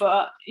kind of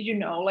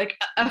like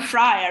a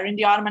friar in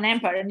the Ottoman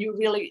Empire, and you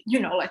really,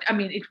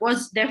 it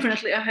was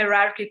definitely a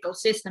hierarchical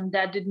system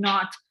that did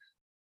not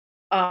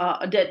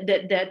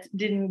that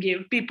didn't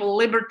give people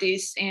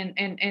liberties, and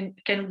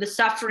kind of the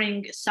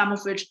suffering, some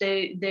of which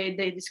they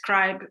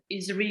describe,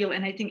 is real,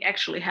 and I think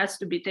actually has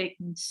to be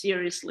taken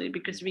seriously,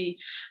 because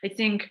I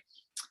think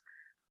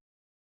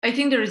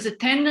there is a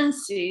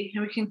tendency,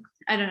 and we can,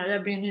 I don't know,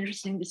 that'd be an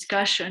interesting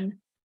discussion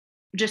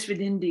just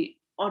within the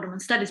Ottoman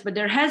studies, but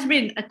there has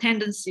been a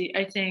tendency,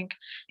 I think,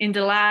 in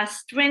the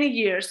last 20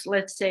 years,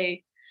 let's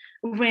say,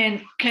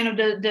 when kind of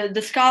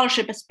the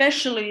scholarship,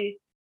 especially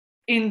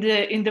in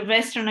the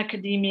Western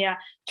academia,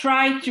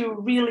 try to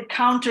really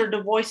counter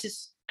the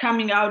voices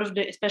coming out of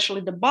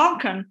especially the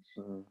Balkan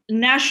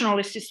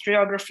nationalist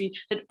historiography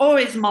that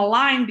always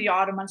malign the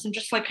Ottomans and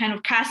just like kind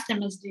of cast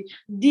them as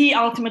the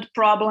ultimate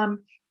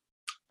problem,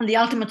 the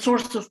ultimate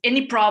source of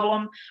any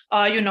problem,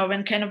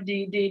 and kind of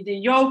the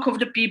yoke of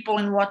the people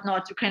and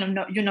whatnot. You kind of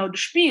know, the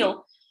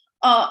spiel,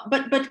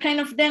 but kind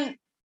of then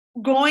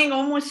going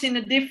almost in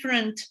a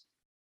different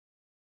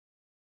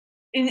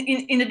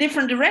in a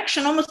different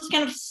direction, almost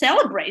kind of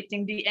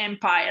celebrating the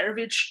empire,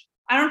 which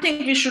I don't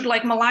think we should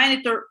like malign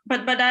it,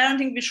 but I don't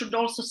think we should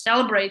also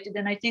celebrate it.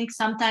 And I think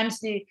sometimes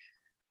the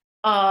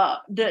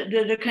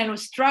kind of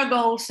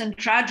struggles and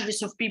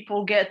tragedies of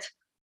people get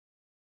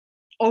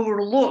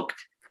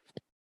overlooked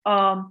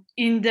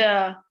in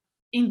the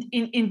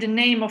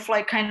name of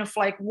like kind of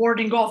like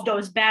warding off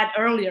those bad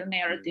earlier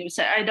narratives.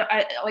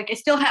 I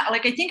still have,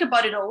 like, I think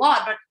about it a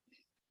lot, but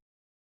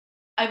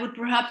I would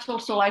perhaps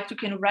also like to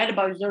kind of write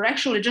about it, or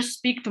actually just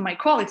speak to my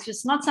colleagues.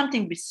 It's not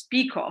something we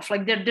speak of.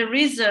 Like there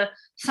is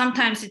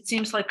sometimes it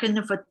seems like kind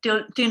of a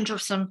tinge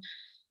of some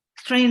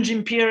strange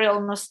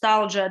imperial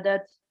nostalgia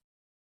that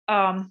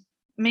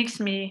makes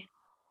me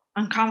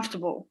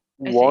uncomfortable.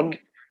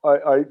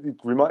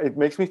 It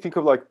makes me think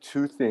of like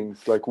two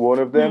things. Like one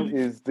of them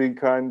is the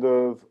kind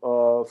of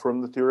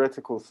from the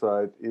theoretical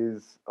side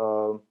is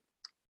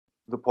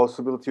the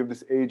possibility of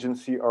this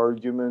agency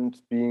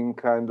argument being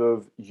kind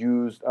of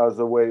used as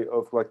a way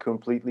of like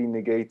completely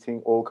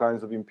negating all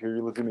kinds of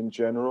imperialism in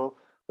general.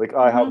 Like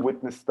I have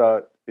witnessed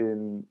that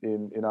in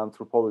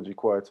anthropology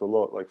quite a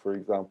lot. Like, for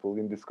example,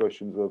 in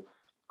discussions of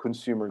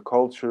consumer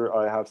culture,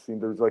 I have seen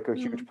there's like a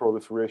huge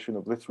proliferation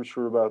of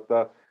literature about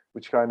that,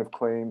 which kind of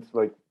claims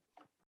like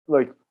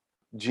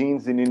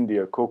jeans in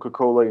India,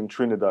 Coca-Cola in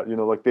Trinidad,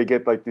 like they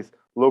get like this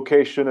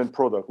location and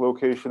product,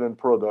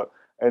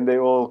 and they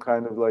all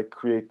kind of like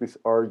create this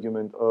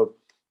argument of,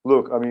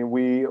 look, I mean,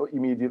 we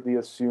immediately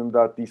assume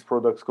that these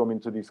products come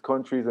into these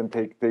countries and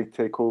they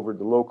take over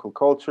the local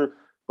culture.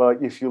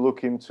 But if you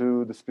look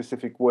into the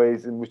specific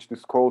ways in which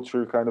this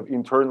culture kind of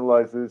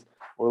internalizes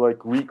or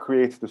like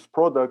recreates this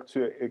product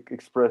to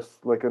express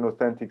like an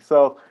authentic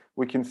self,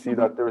 we can see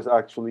that there is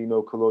actually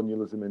no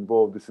colonialism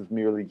involved. This is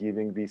merely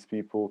giving these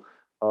people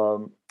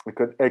like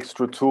an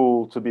extra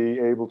tool to be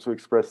able to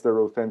express their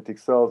authentic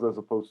selves, as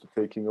opposed to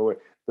taking away.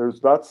 There's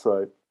that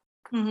side.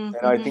 And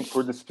I think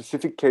for the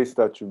specific case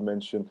that you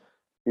mentioned,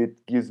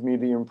 it gives me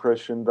the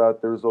impression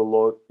that there's a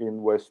lot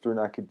in Western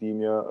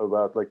academia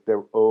about like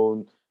their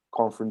own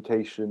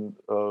confrontation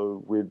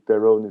with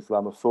their own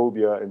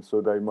Islamophobia, and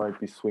so they might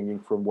be swinging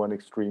from one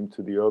extreme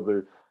to the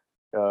other.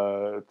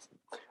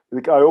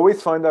 Like I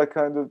always find that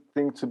kind of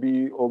thing to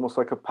be almost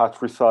like a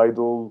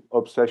patricidal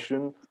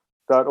obsession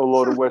that a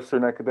lot of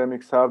Western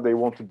academics have. They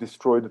want to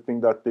destroy the thing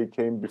that they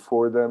came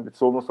before them.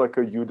 It's almost like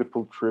a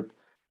Oedipal trip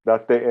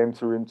that they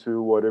enter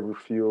into whatever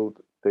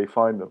field they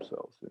find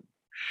themselves in.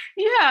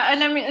 Yeah,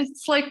 and I mean,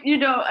 it's like,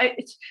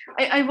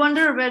 I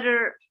wonder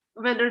whether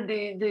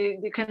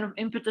the kind of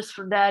impetus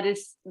for that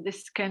is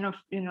this kind of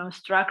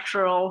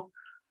structural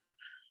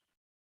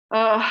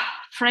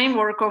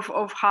framework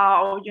of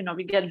how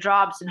we get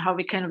jobs and how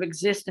we kind of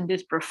exist in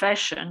this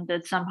profession,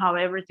 that somehow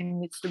everything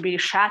needs to be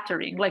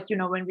shattering, like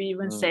when we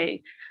even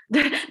say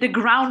the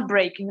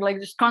groundbreaking, like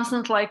just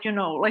constant, like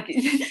like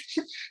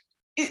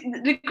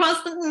the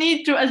constant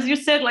need to, as you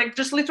said, like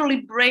just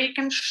literally break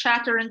and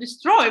shatter and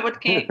destroy what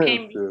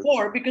came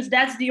before, because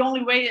that's the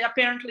only way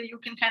apparently you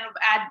can kind of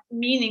add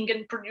meaning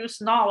and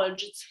produce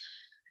knowledge.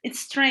 It's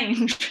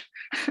strange.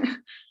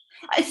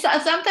 I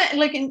sometimes,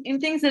 like in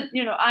things that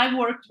I've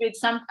worked with,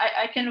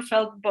 I kind of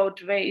felt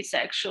both ways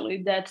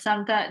actually, that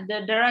sometimes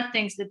there are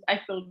things that I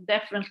feel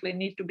definitely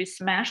need to be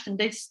smashed and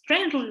they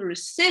strangely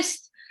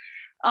resist,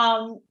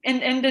 and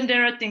then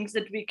there are things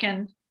that we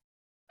can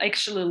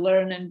actually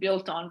learn and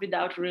build on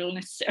without really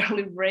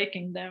necessarily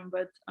breaking them.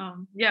 But I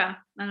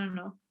don't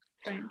know.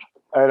 Strange.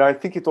 And I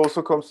think it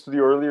also comes to the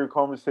earlier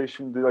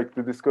conversation,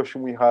 the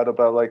discussion we had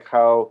about like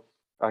how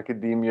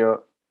academia,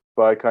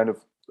 by kind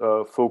of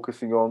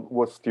focusing on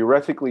what's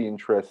theoretically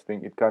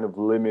interesting, it kind of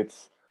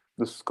limits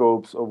the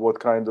scopes of what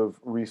kind of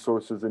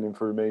resources and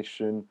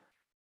information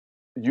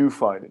you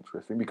find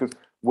interesting. Because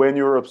when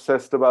you're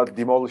obsessed about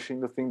demolishing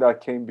the thing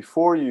that came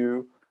before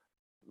you,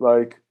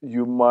 like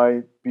you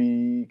might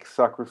be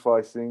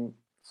sacrificing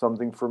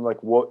something from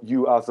like what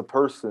you as a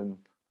person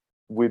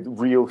with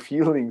real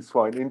feelings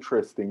find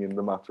interesting in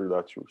the matter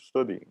that you're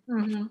studying.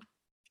 Mm-hmm.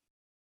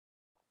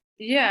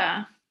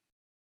 Yeah.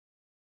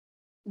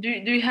 Do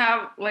you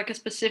have like a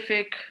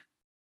specific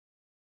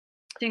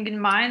thing in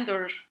mind,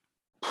 or?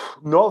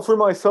 Not for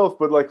myself,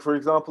 but like for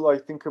example, I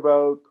think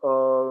about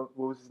what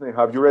was his name?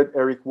 Have you read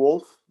Eric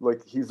Wolf?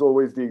 Like he's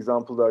always the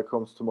example that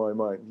comes to my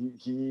mind.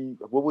 He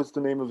what was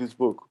the name of his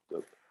book?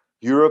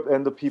 Europe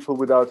and the People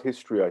Without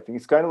History. I think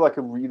it's kind of like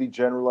a really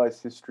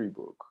generalized history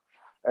book,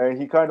 and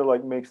he kind of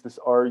like makes this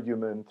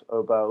argument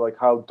about like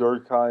how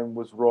Durkheim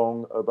was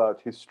wrong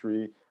about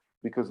history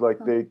because like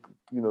they,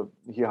 you know,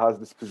 he has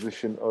this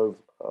position of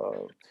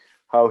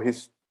how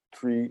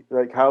history,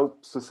 like how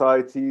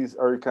societies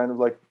are kind of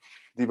like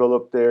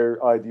develop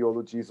their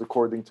ideologies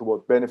according to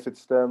what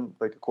benefits them,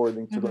 like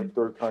according to like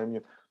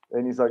Durkheim.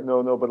 And he's like,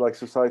 no, but like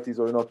societies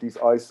are not these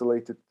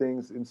isolated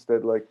things.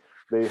 Instead, like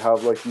they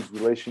have like these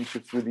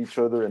relationships with each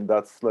other, and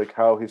that's like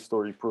how his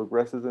story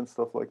progresses and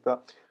stuff like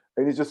that.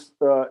 And he just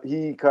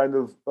he kind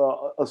of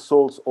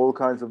assaults all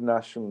kinds of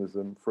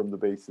nationalism from the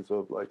basis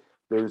of like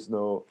there is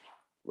no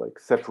like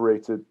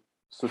separated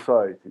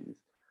societies.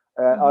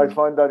 And I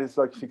find that his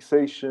like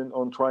fixation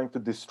on trying to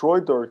destroy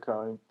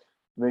Durkheim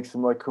makes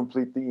him like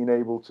completely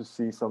unable to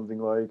see something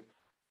like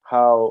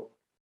how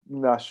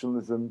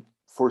nationalism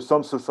for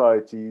some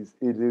societies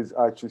it is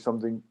actually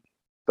something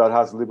that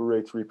has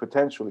liberatory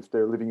potential if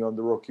they're living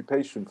under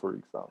occupation, for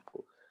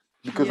example,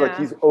 because like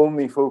he's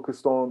only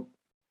focused on,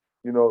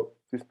 you know,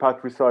 this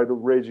patricidal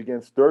rage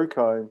against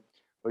Durkheim.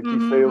 Like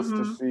he fails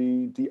to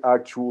see the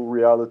actual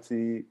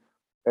reality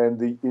and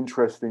the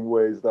interesting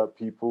ways that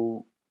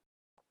people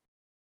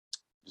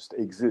just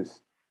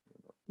exist.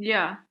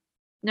 Yeah.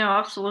 No,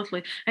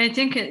 absolutely. And I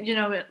think, you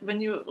know,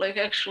 when you like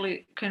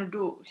actually kind of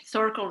do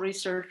historical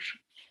research,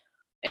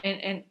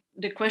 and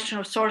the question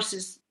of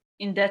sources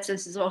in that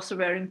sense is also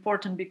very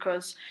important,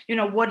 because, you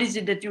know, what is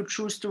it that you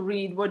choose to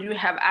read? What do you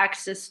have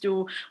access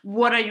to?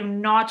 What are you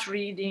not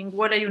reading?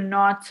 What do you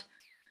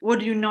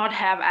not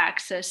have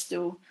access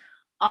to?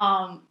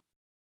 And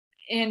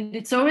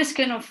it's always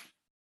kind of,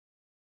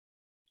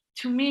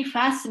 to me,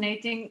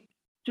 fascinating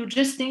to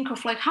just think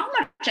of like how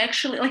much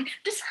actually, like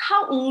just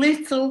how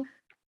little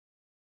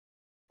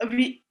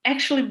we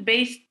actually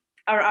base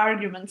our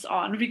arguments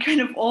on. We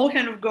kind of all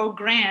kind of go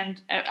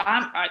grand,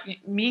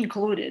 me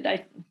included,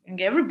 I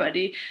think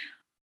everybody.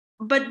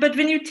 But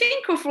when you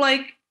think of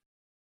like,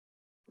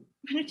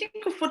 when you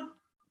think of what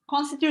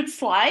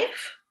constitutes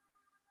life,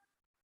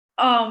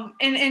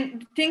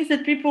 and things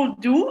that people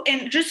do,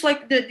 and just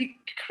like the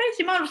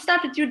crazy amount of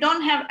stuff that you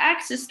don't have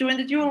access to, and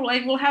that you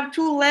like will have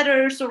two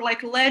letters or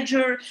like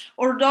ledger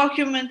or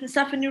document and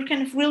stuff, and you're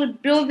kind of really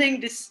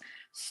building these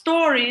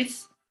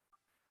stories,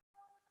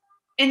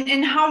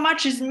 and how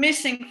much is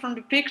missing from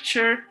the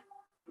picture.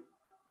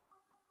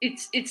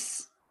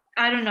 It's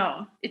I don't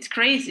know, it's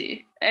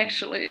crazy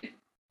actually.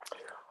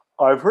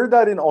 I've heard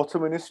that in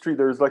Ottoman history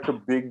there's like a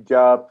big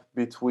gap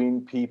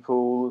between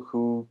people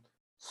who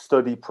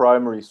study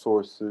primary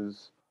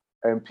sources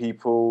and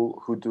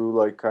people who do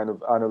like kind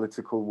of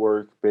analytical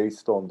work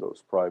based on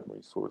those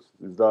primary sources.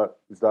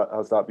 Has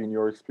that been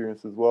your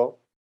experience as well?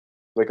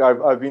 Like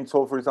I've been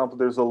told, for example,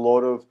 there's a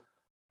lot of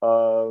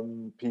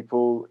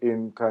people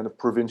in kind of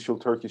provincial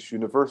Turkish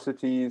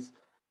universities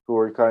who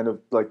are kind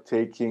of like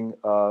taking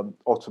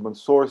Ottoman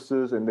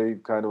sources and they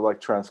kind of like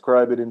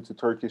transcribe it into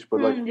Turkish, but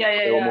like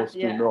they almost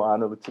do no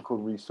analytical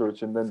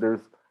research. And then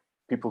there's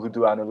people who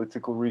do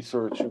analytical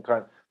research who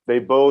they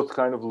both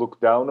kind of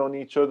look down on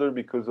each other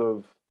because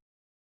of.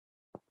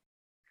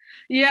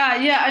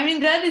 Yeah. I mean,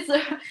 that is.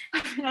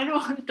 I don't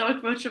want to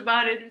talk much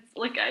about it. It's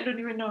like I don't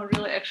even know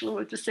really actually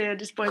what to say at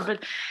this point.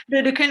 But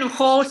the kind of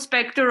whole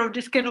spectrum of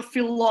this kind of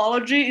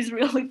philology is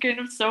really kind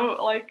of so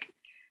like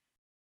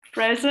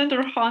present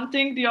or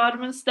haunting the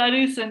Ottoman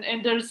studies, and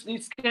there's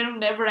these kind of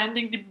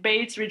never-ending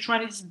debates which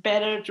one is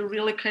better, to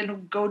really kind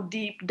of go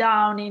deep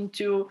down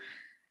into,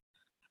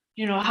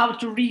 you know, how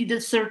to read a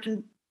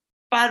certain,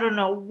 I don't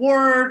know,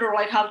 word, or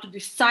like how to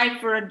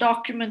decipher a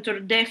document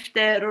or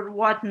defter or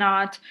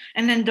whatnot,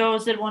 and then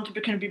those that want to be,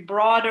 kind of be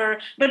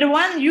broader. But the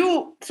one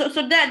so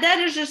that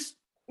has just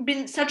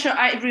been such a,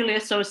 I really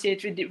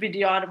associate with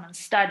the Ottoman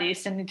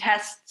studies, and it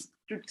has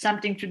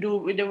something to do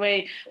with the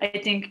way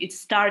I think it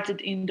started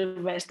in the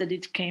West, that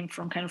it came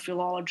from kind of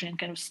philology and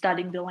kind of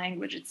studying the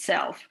language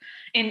itself,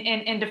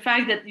 and the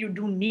fact that you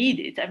do need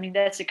it. I mean,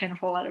 that's a kind of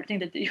whole other thing,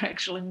 that you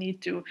actually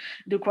need to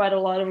do quite a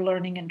lot of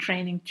learning and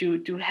training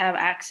to have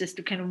access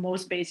to kind of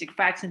most basic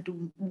facts and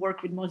to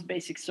work with most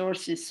basic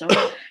sources. So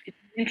it's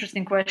an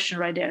interesting question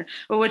right there.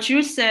 But what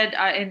you said,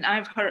 and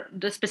I've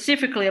heard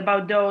specifically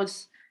about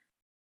those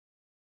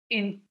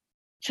in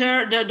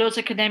those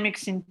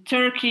academics in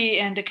Turkey,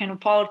 and the kind of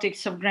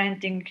politics of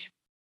granting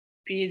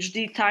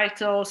PhD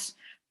titles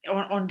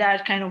on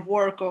that kind of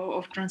work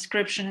of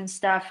transcription and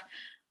stuff.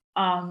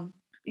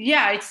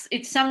 Yeah,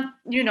 it's some,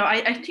 you know,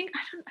 I think I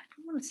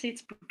don't want to say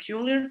it's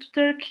peculiar to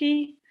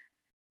Turkey.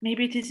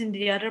 Maybe it is in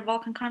the other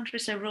Balkan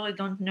countries. I really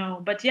don't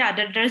know. But yeah,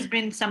 there's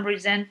been some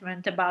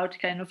resentment about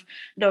kind of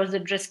those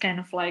that just kind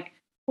of like,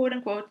 quote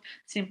unquote,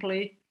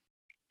 simply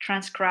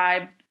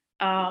transcribe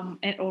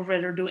and or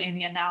rather do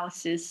any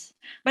analysis.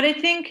 But I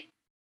think,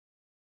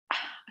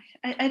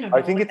 I don't know.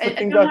 I think it's a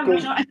thing don't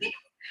that have, goes.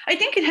 I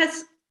think it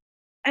has.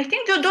 I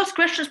think those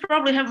questions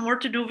probably have more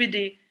to do with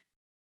the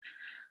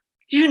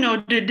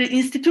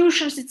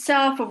institutions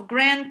itself of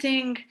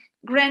granting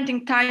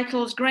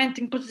titles,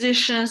 granting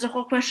positions, the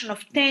whole question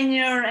of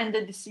tenure and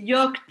this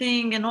yoke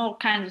thing and all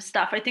kinds of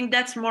stuff. I think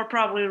that's more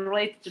probably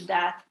related to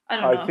that. I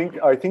don't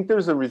know. I think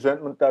there's a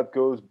resentment that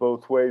goes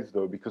both ways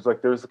though, because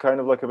like there's kind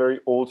of like a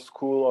very old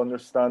school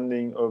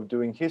understanding of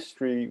doing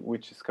history,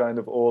 which is kind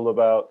of all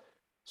about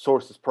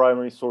sources,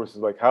 primary sources,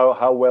 like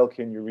how well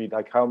can you read,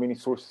 like how many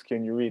sources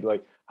can you read,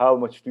 like how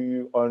much do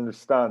you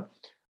understand.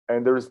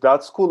 And there's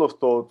that school of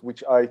thought,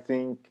 which I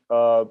think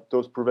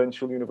those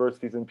provincial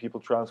universities and people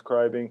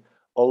transcribing,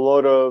 a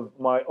lot of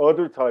my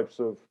other types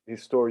of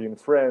historian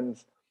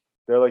friends,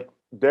 they're like,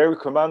 their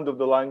command of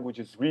the language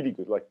is really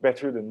good, like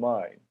better than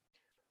mine.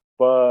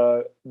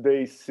 But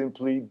they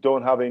simply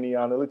don't have any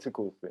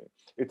analytical thing.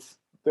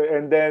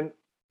 And then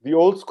the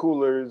old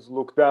schoolers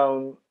look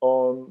down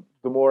on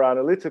the more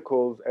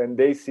analyticals and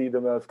they see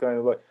them as kind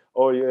of like,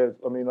 oh yeah,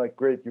 I mean, like,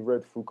 great, you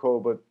read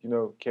Foucault, but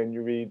can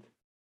you read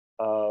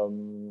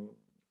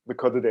the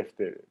Kadı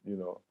Defteri,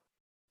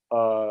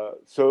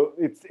 so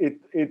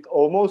it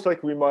almost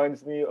like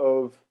reminds me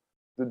of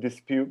the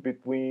dispute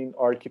between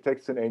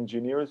architects and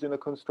engineers in a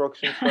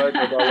construction site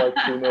about like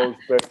who knows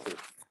better.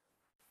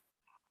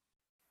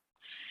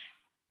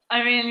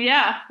 I mean,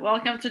 yeah,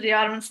 welcome to the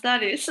Ottoman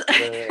studies.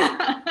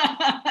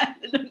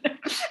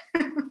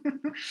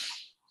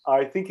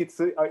 I think it's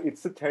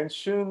a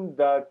tension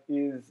that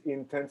is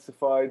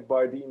intensified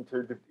by the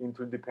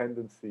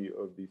interdependency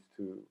of these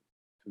two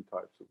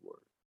types of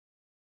work.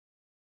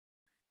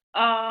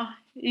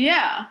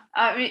 Yeah,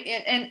 I mean,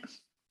 and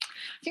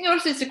I think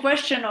also it's a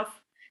question of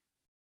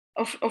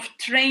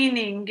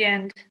training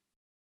and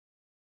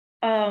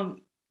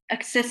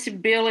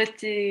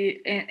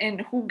accessibility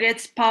and who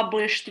gets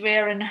published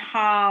where and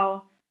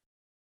how.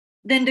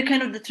 Then the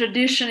kind of the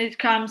tradition it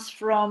comes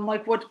from,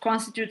 like what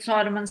constitutes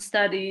Ottoman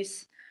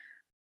studies.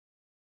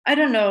 I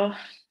don't know.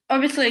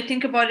 Obviously, I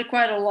think about it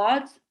quite a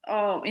lot.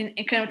 In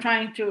kind of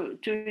trying to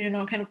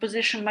kind of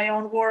position my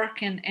own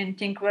work and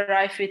think where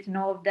I fit in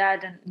all of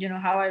that and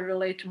how I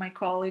relate to my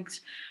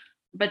colleagues,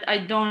 but I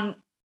don't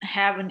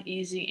have an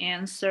easy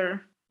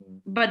answer.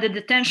 But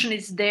the tension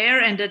is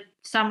there, and that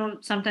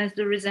sometimes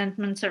the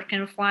resentments are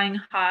kind of flying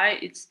high.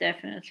 It's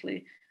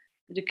definitely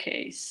the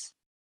case.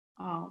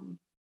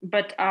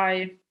 But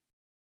I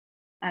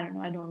don't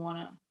know. I don't want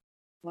to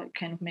like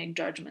kind of make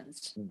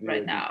judgments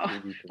right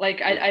now.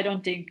 Like I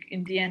don't think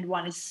in the end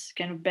one is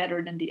kind of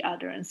better than the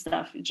other and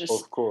stuff. It just,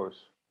 of course,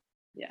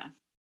 yeah.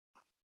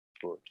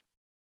 Of course.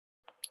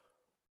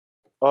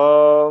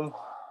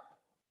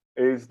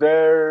 Is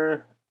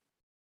there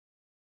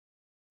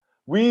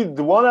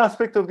the one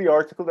aspect of the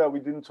article that we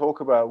didn't talk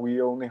about?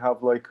 We only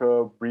have like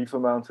a brief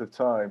amount of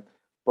time,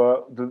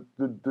 but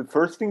the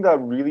first thing that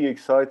really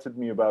excited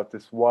me about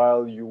this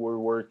while you were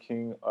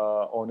working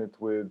on it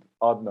with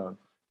Adnan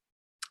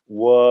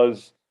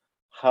was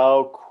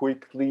how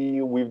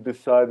quickly we've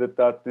decided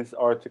that this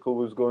article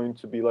was going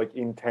to be like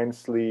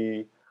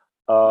intensely,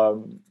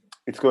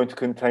 it's going to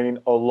contain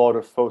a lot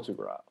of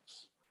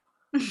photographs.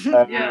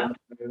 Yeah.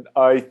 And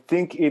I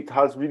think it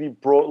has really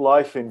brought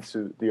life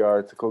into the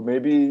article.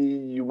 Maybe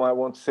you might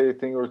want to say a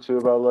thing or two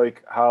about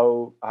like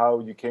how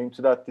you came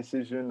to that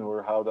decision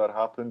or how that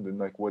happened and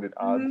like what it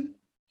adds. Mm-hmm.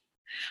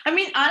 I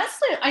mean,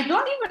 honestly, I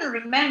don't even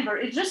remember.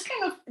 It's just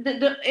kind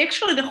of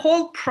actually the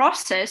whole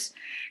process,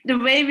 the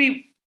way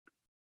we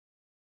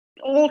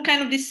all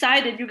kind of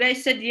decided. You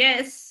guys said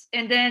yes,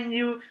 and then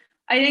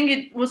I think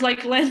it was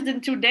like less than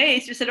 2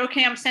 days. You said,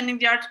 okay, I'm sending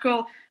the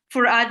article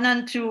for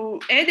Adnan to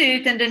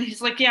edit, and then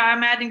he's like, yeah,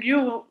 I'm adding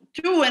you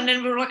too. And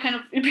then we were like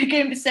it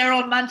became a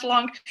several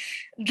month-long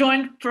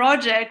joint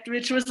project,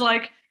 which was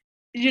like,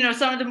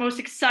 some of the most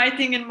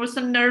exciting and most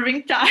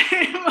unnerving time.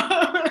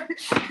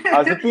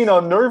 Has it been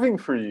unnerving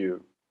for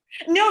you?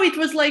 No, it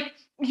was like,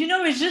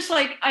 it's just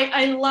like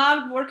I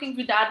loved working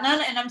with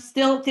Adnan, and I'm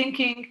still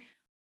thinking,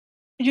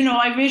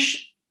 I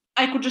wish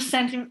I could just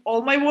send him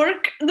all my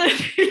work that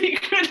he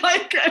could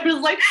I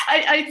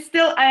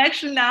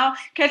actually now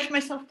catch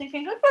myself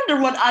thinking, I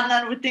wonder what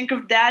Adnan would think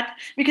of that,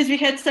 because we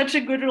had such a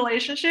good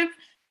relationship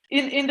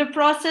in the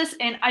process,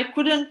 and I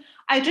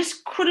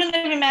just couldn't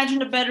have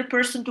imagined a better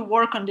person to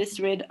work on this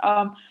with.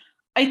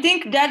 I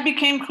think that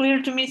became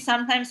clear to me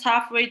sometimes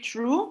halfway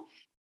through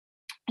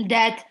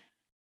that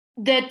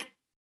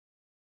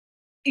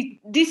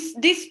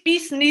this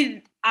piece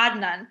needed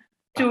Adnan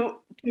to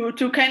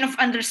kind of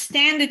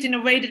understand it in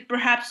a way that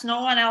perhaps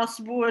no one else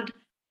would,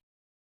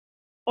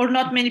 or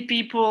not many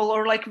people,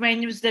 or like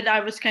venues that I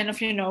was kind of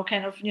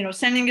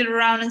sending it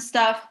around and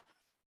stuff.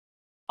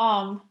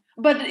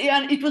 but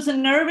it was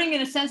unnerving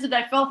in a sense that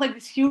I felt like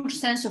this huge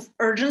sense of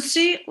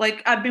urgency.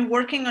 Like I've been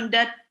working on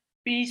that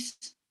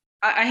piece.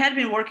 I had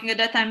been working at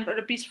that time for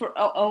the piece for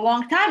a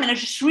long time, and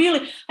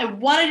I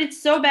wanted it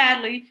so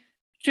badly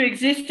to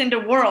exist in the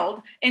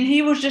world. And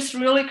he was just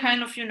really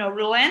kind of,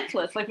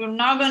 relentless. Like we're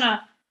not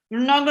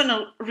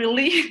gonna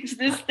release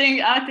this thing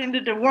out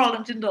into the world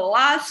until the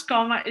last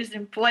comma is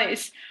in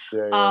place.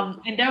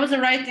 And that was the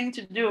right thing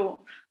to do.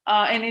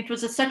 And it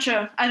was it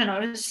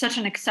was such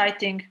an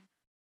exciting.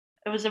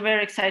 It was a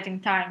very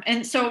exciting time.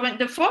 And so when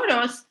the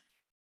photos,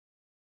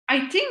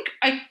 I think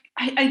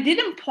I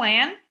didn't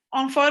plan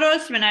on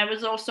photos when I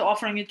was also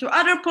offering it to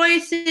other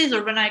places,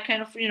 or when I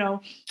kind of,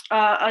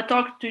 I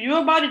talked to you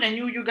about it. I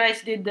knew you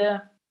guys did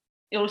the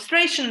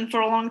illustration, and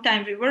for a long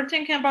time we were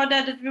thinking about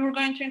that we were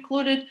going to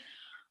include it.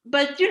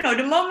 But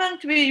the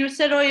moment you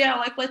said, oh yeah,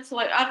 like let's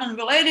like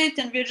unveil it,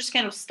 and we just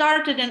kind of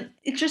started, and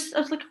I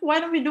was like, why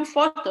don't we do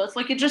photos?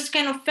 Like it just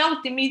kind of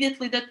felt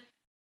immediately that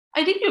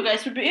I think you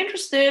guys would be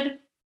interested,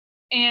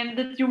 and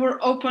that you were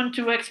open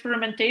to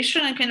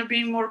experimentation and kind of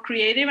being more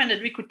creative, and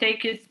that we could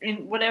take it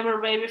in whatever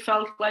way we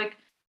felt like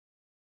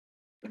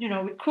we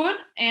could.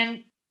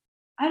 And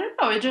I don't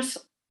know, it just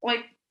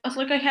like I was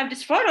like, I have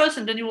these photos,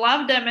 and then you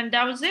love them, and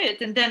that was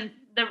it. And then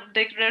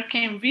there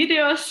came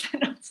videos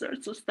and all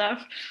sorts of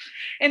stuff,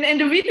 and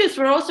the videos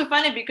were also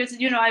funny because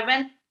I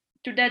went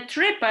to that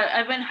trip.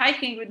 I went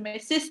hiking with my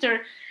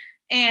sister,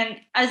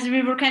 and as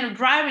we were kind of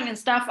driving and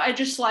stuff, I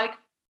just like,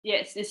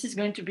 yes, this is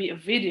going to be a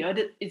video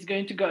that is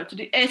going to go to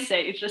the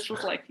essay. It just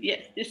was like,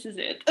 yes, this is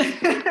it.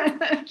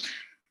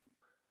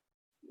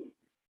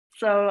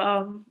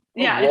 So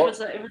it was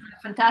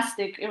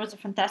a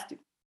fantastic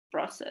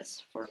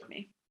process for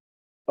me.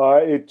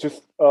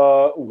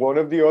 One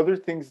of the other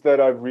things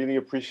that I really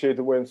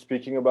appreciated when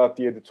speaking about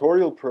the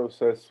editorial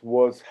process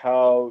was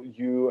how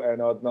you and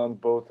Adnan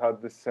both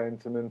had this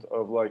sentiment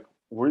of like,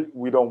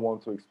 we don't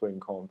want to explain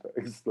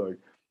context. Like,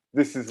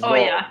 this is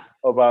not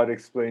about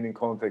explaining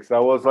context.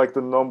 That was like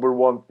the number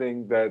one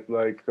thing that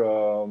like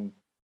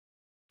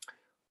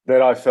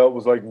that I felt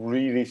was like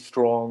really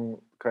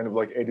strong kind of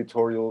like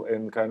editorial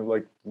and kind of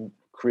like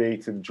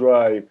creative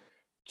drive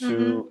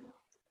to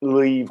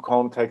leave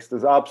context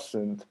as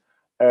absent.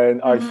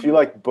 And I feel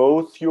like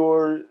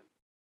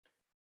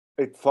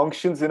it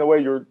functions in a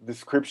way, your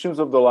descriptions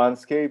of the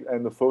landscape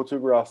and the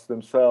photographs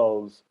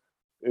themselves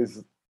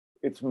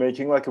it's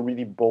making like a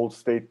really bold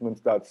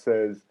statement that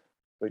says,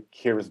 like,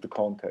 here is the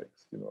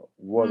context,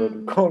 what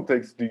other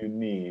context do you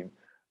need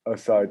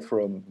aside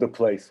from the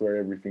place where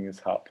everything has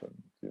happened?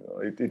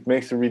 It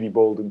makes a really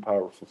bold and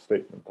powerful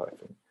statement, I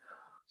think.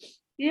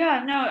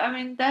 Yeah, no, I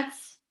mean,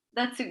 that's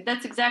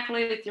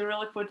exactly it. You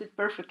really put it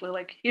perfectly.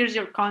 Like, here's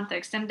your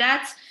context. And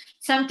that's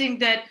something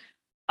that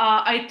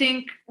I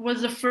think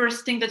was the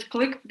first thing that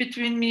clicked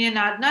between me and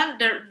Adnan.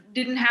 There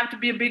didn't have to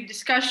be a big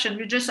discussion.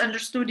 We just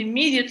understood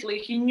immediately.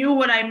 He knew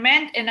what I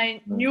meant, and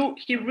I knew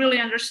he really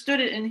understood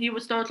it, and he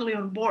was totally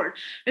on board.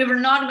 We were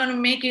not going to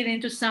make it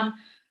into some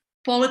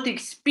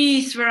politics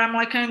piece where I'm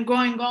like, I'm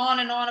going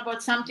on and on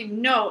about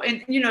something. No.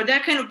 And,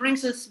 that kind of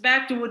brings us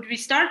back to what we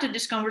started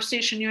this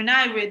conversation, you and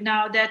I, with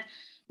now, that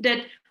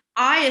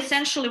I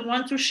essentially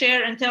want to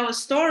share and tell a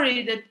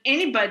story that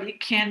anybody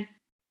can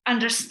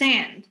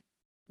understand,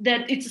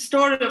 that it's a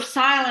story of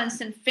silence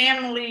and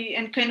family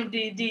and kind of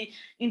the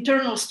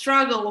internal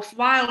struggle of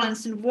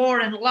violence and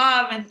war and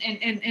love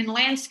and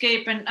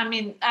landscape. And I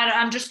mean,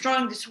 I'm just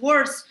drawing these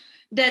words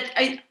that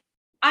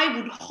I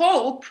would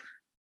hope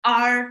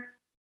are,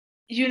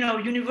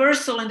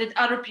 universal, and that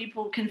other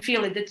people can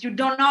feel it, that you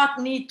do not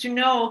need to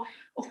know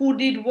who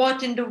did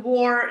what in the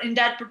war in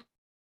that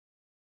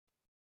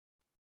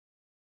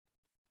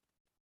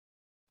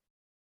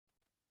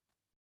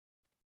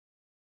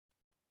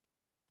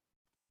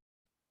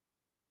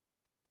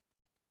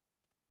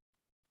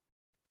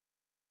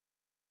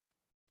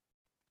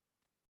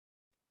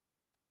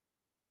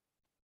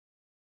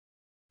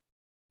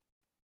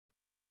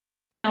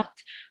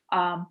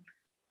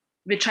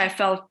which I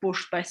felt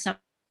pushed by some.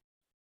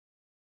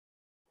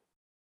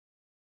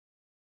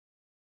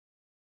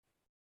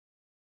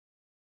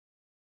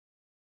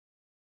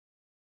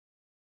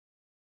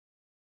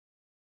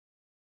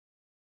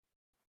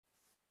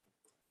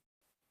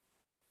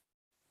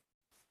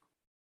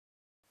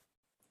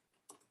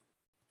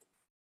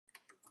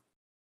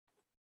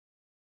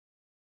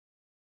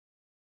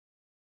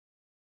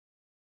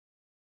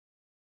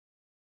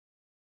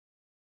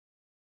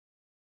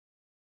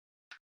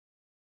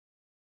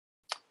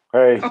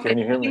 Hey, okay, can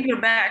you hear me? I think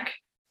you're back.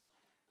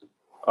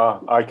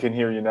 I can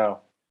hear you now.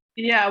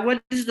 Yeah,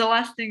 what is the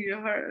last thing you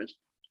heard?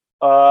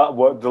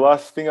 The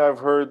last thing I've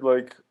heard,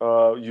 like,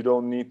 you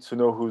don't need to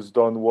know who's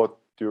done what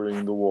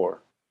during the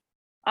war.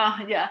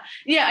 Yeah.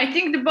 I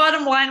think the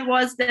bottom line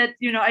was that,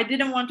 I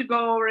didn't want to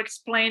go over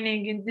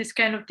explaining in this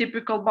kind of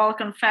typical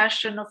Balkan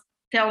fashion of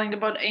telling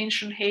about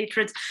ancient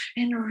hatreds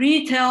and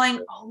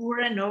retelling over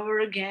and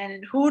over again,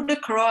 and who the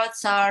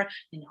Croats are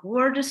and who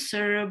are the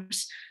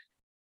Serbs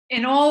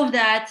and all of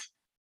that,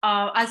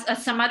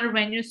 as some other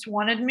venues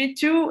wanted me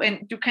to,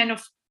 and to kind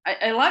of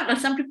I love that.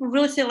 Some people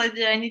really say like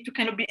that I need to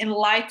kind of be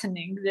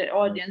enlightening the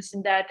audience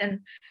in that, and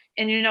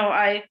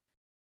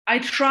I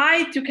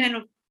try to kind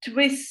of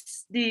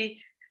twist the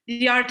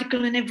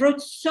article, and I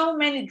wrote so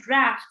many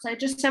drafts. I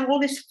just have all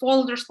these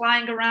folders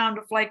lying around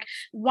of like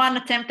one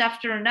attempt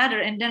after another,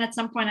 and then at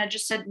some point I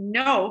just said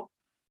no,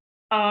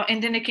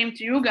 and then I came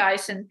to you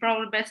guys, and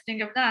probably the best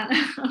thing I've done.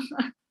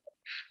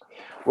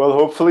 Well,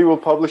 hopefully we'll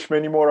publish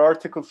many more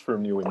articles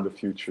from you in the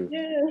future.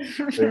 Yeah.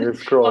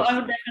 Fingers crossed. Well, I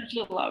would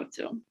definitely love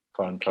to.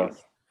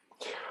 Fantastic.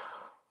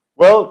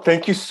 Well,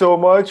 thank you so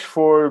much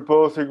for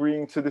both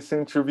agreeing to this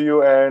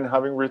interview and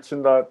having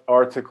written that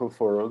article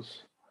for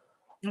us.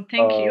 Well,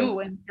 thank you,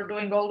 and for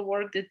doing all the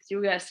work that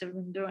you guys have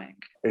been doing.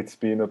 It's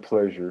been a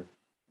pleasure.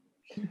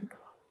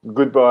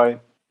 Goodbye.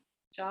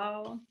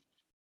 Ciao.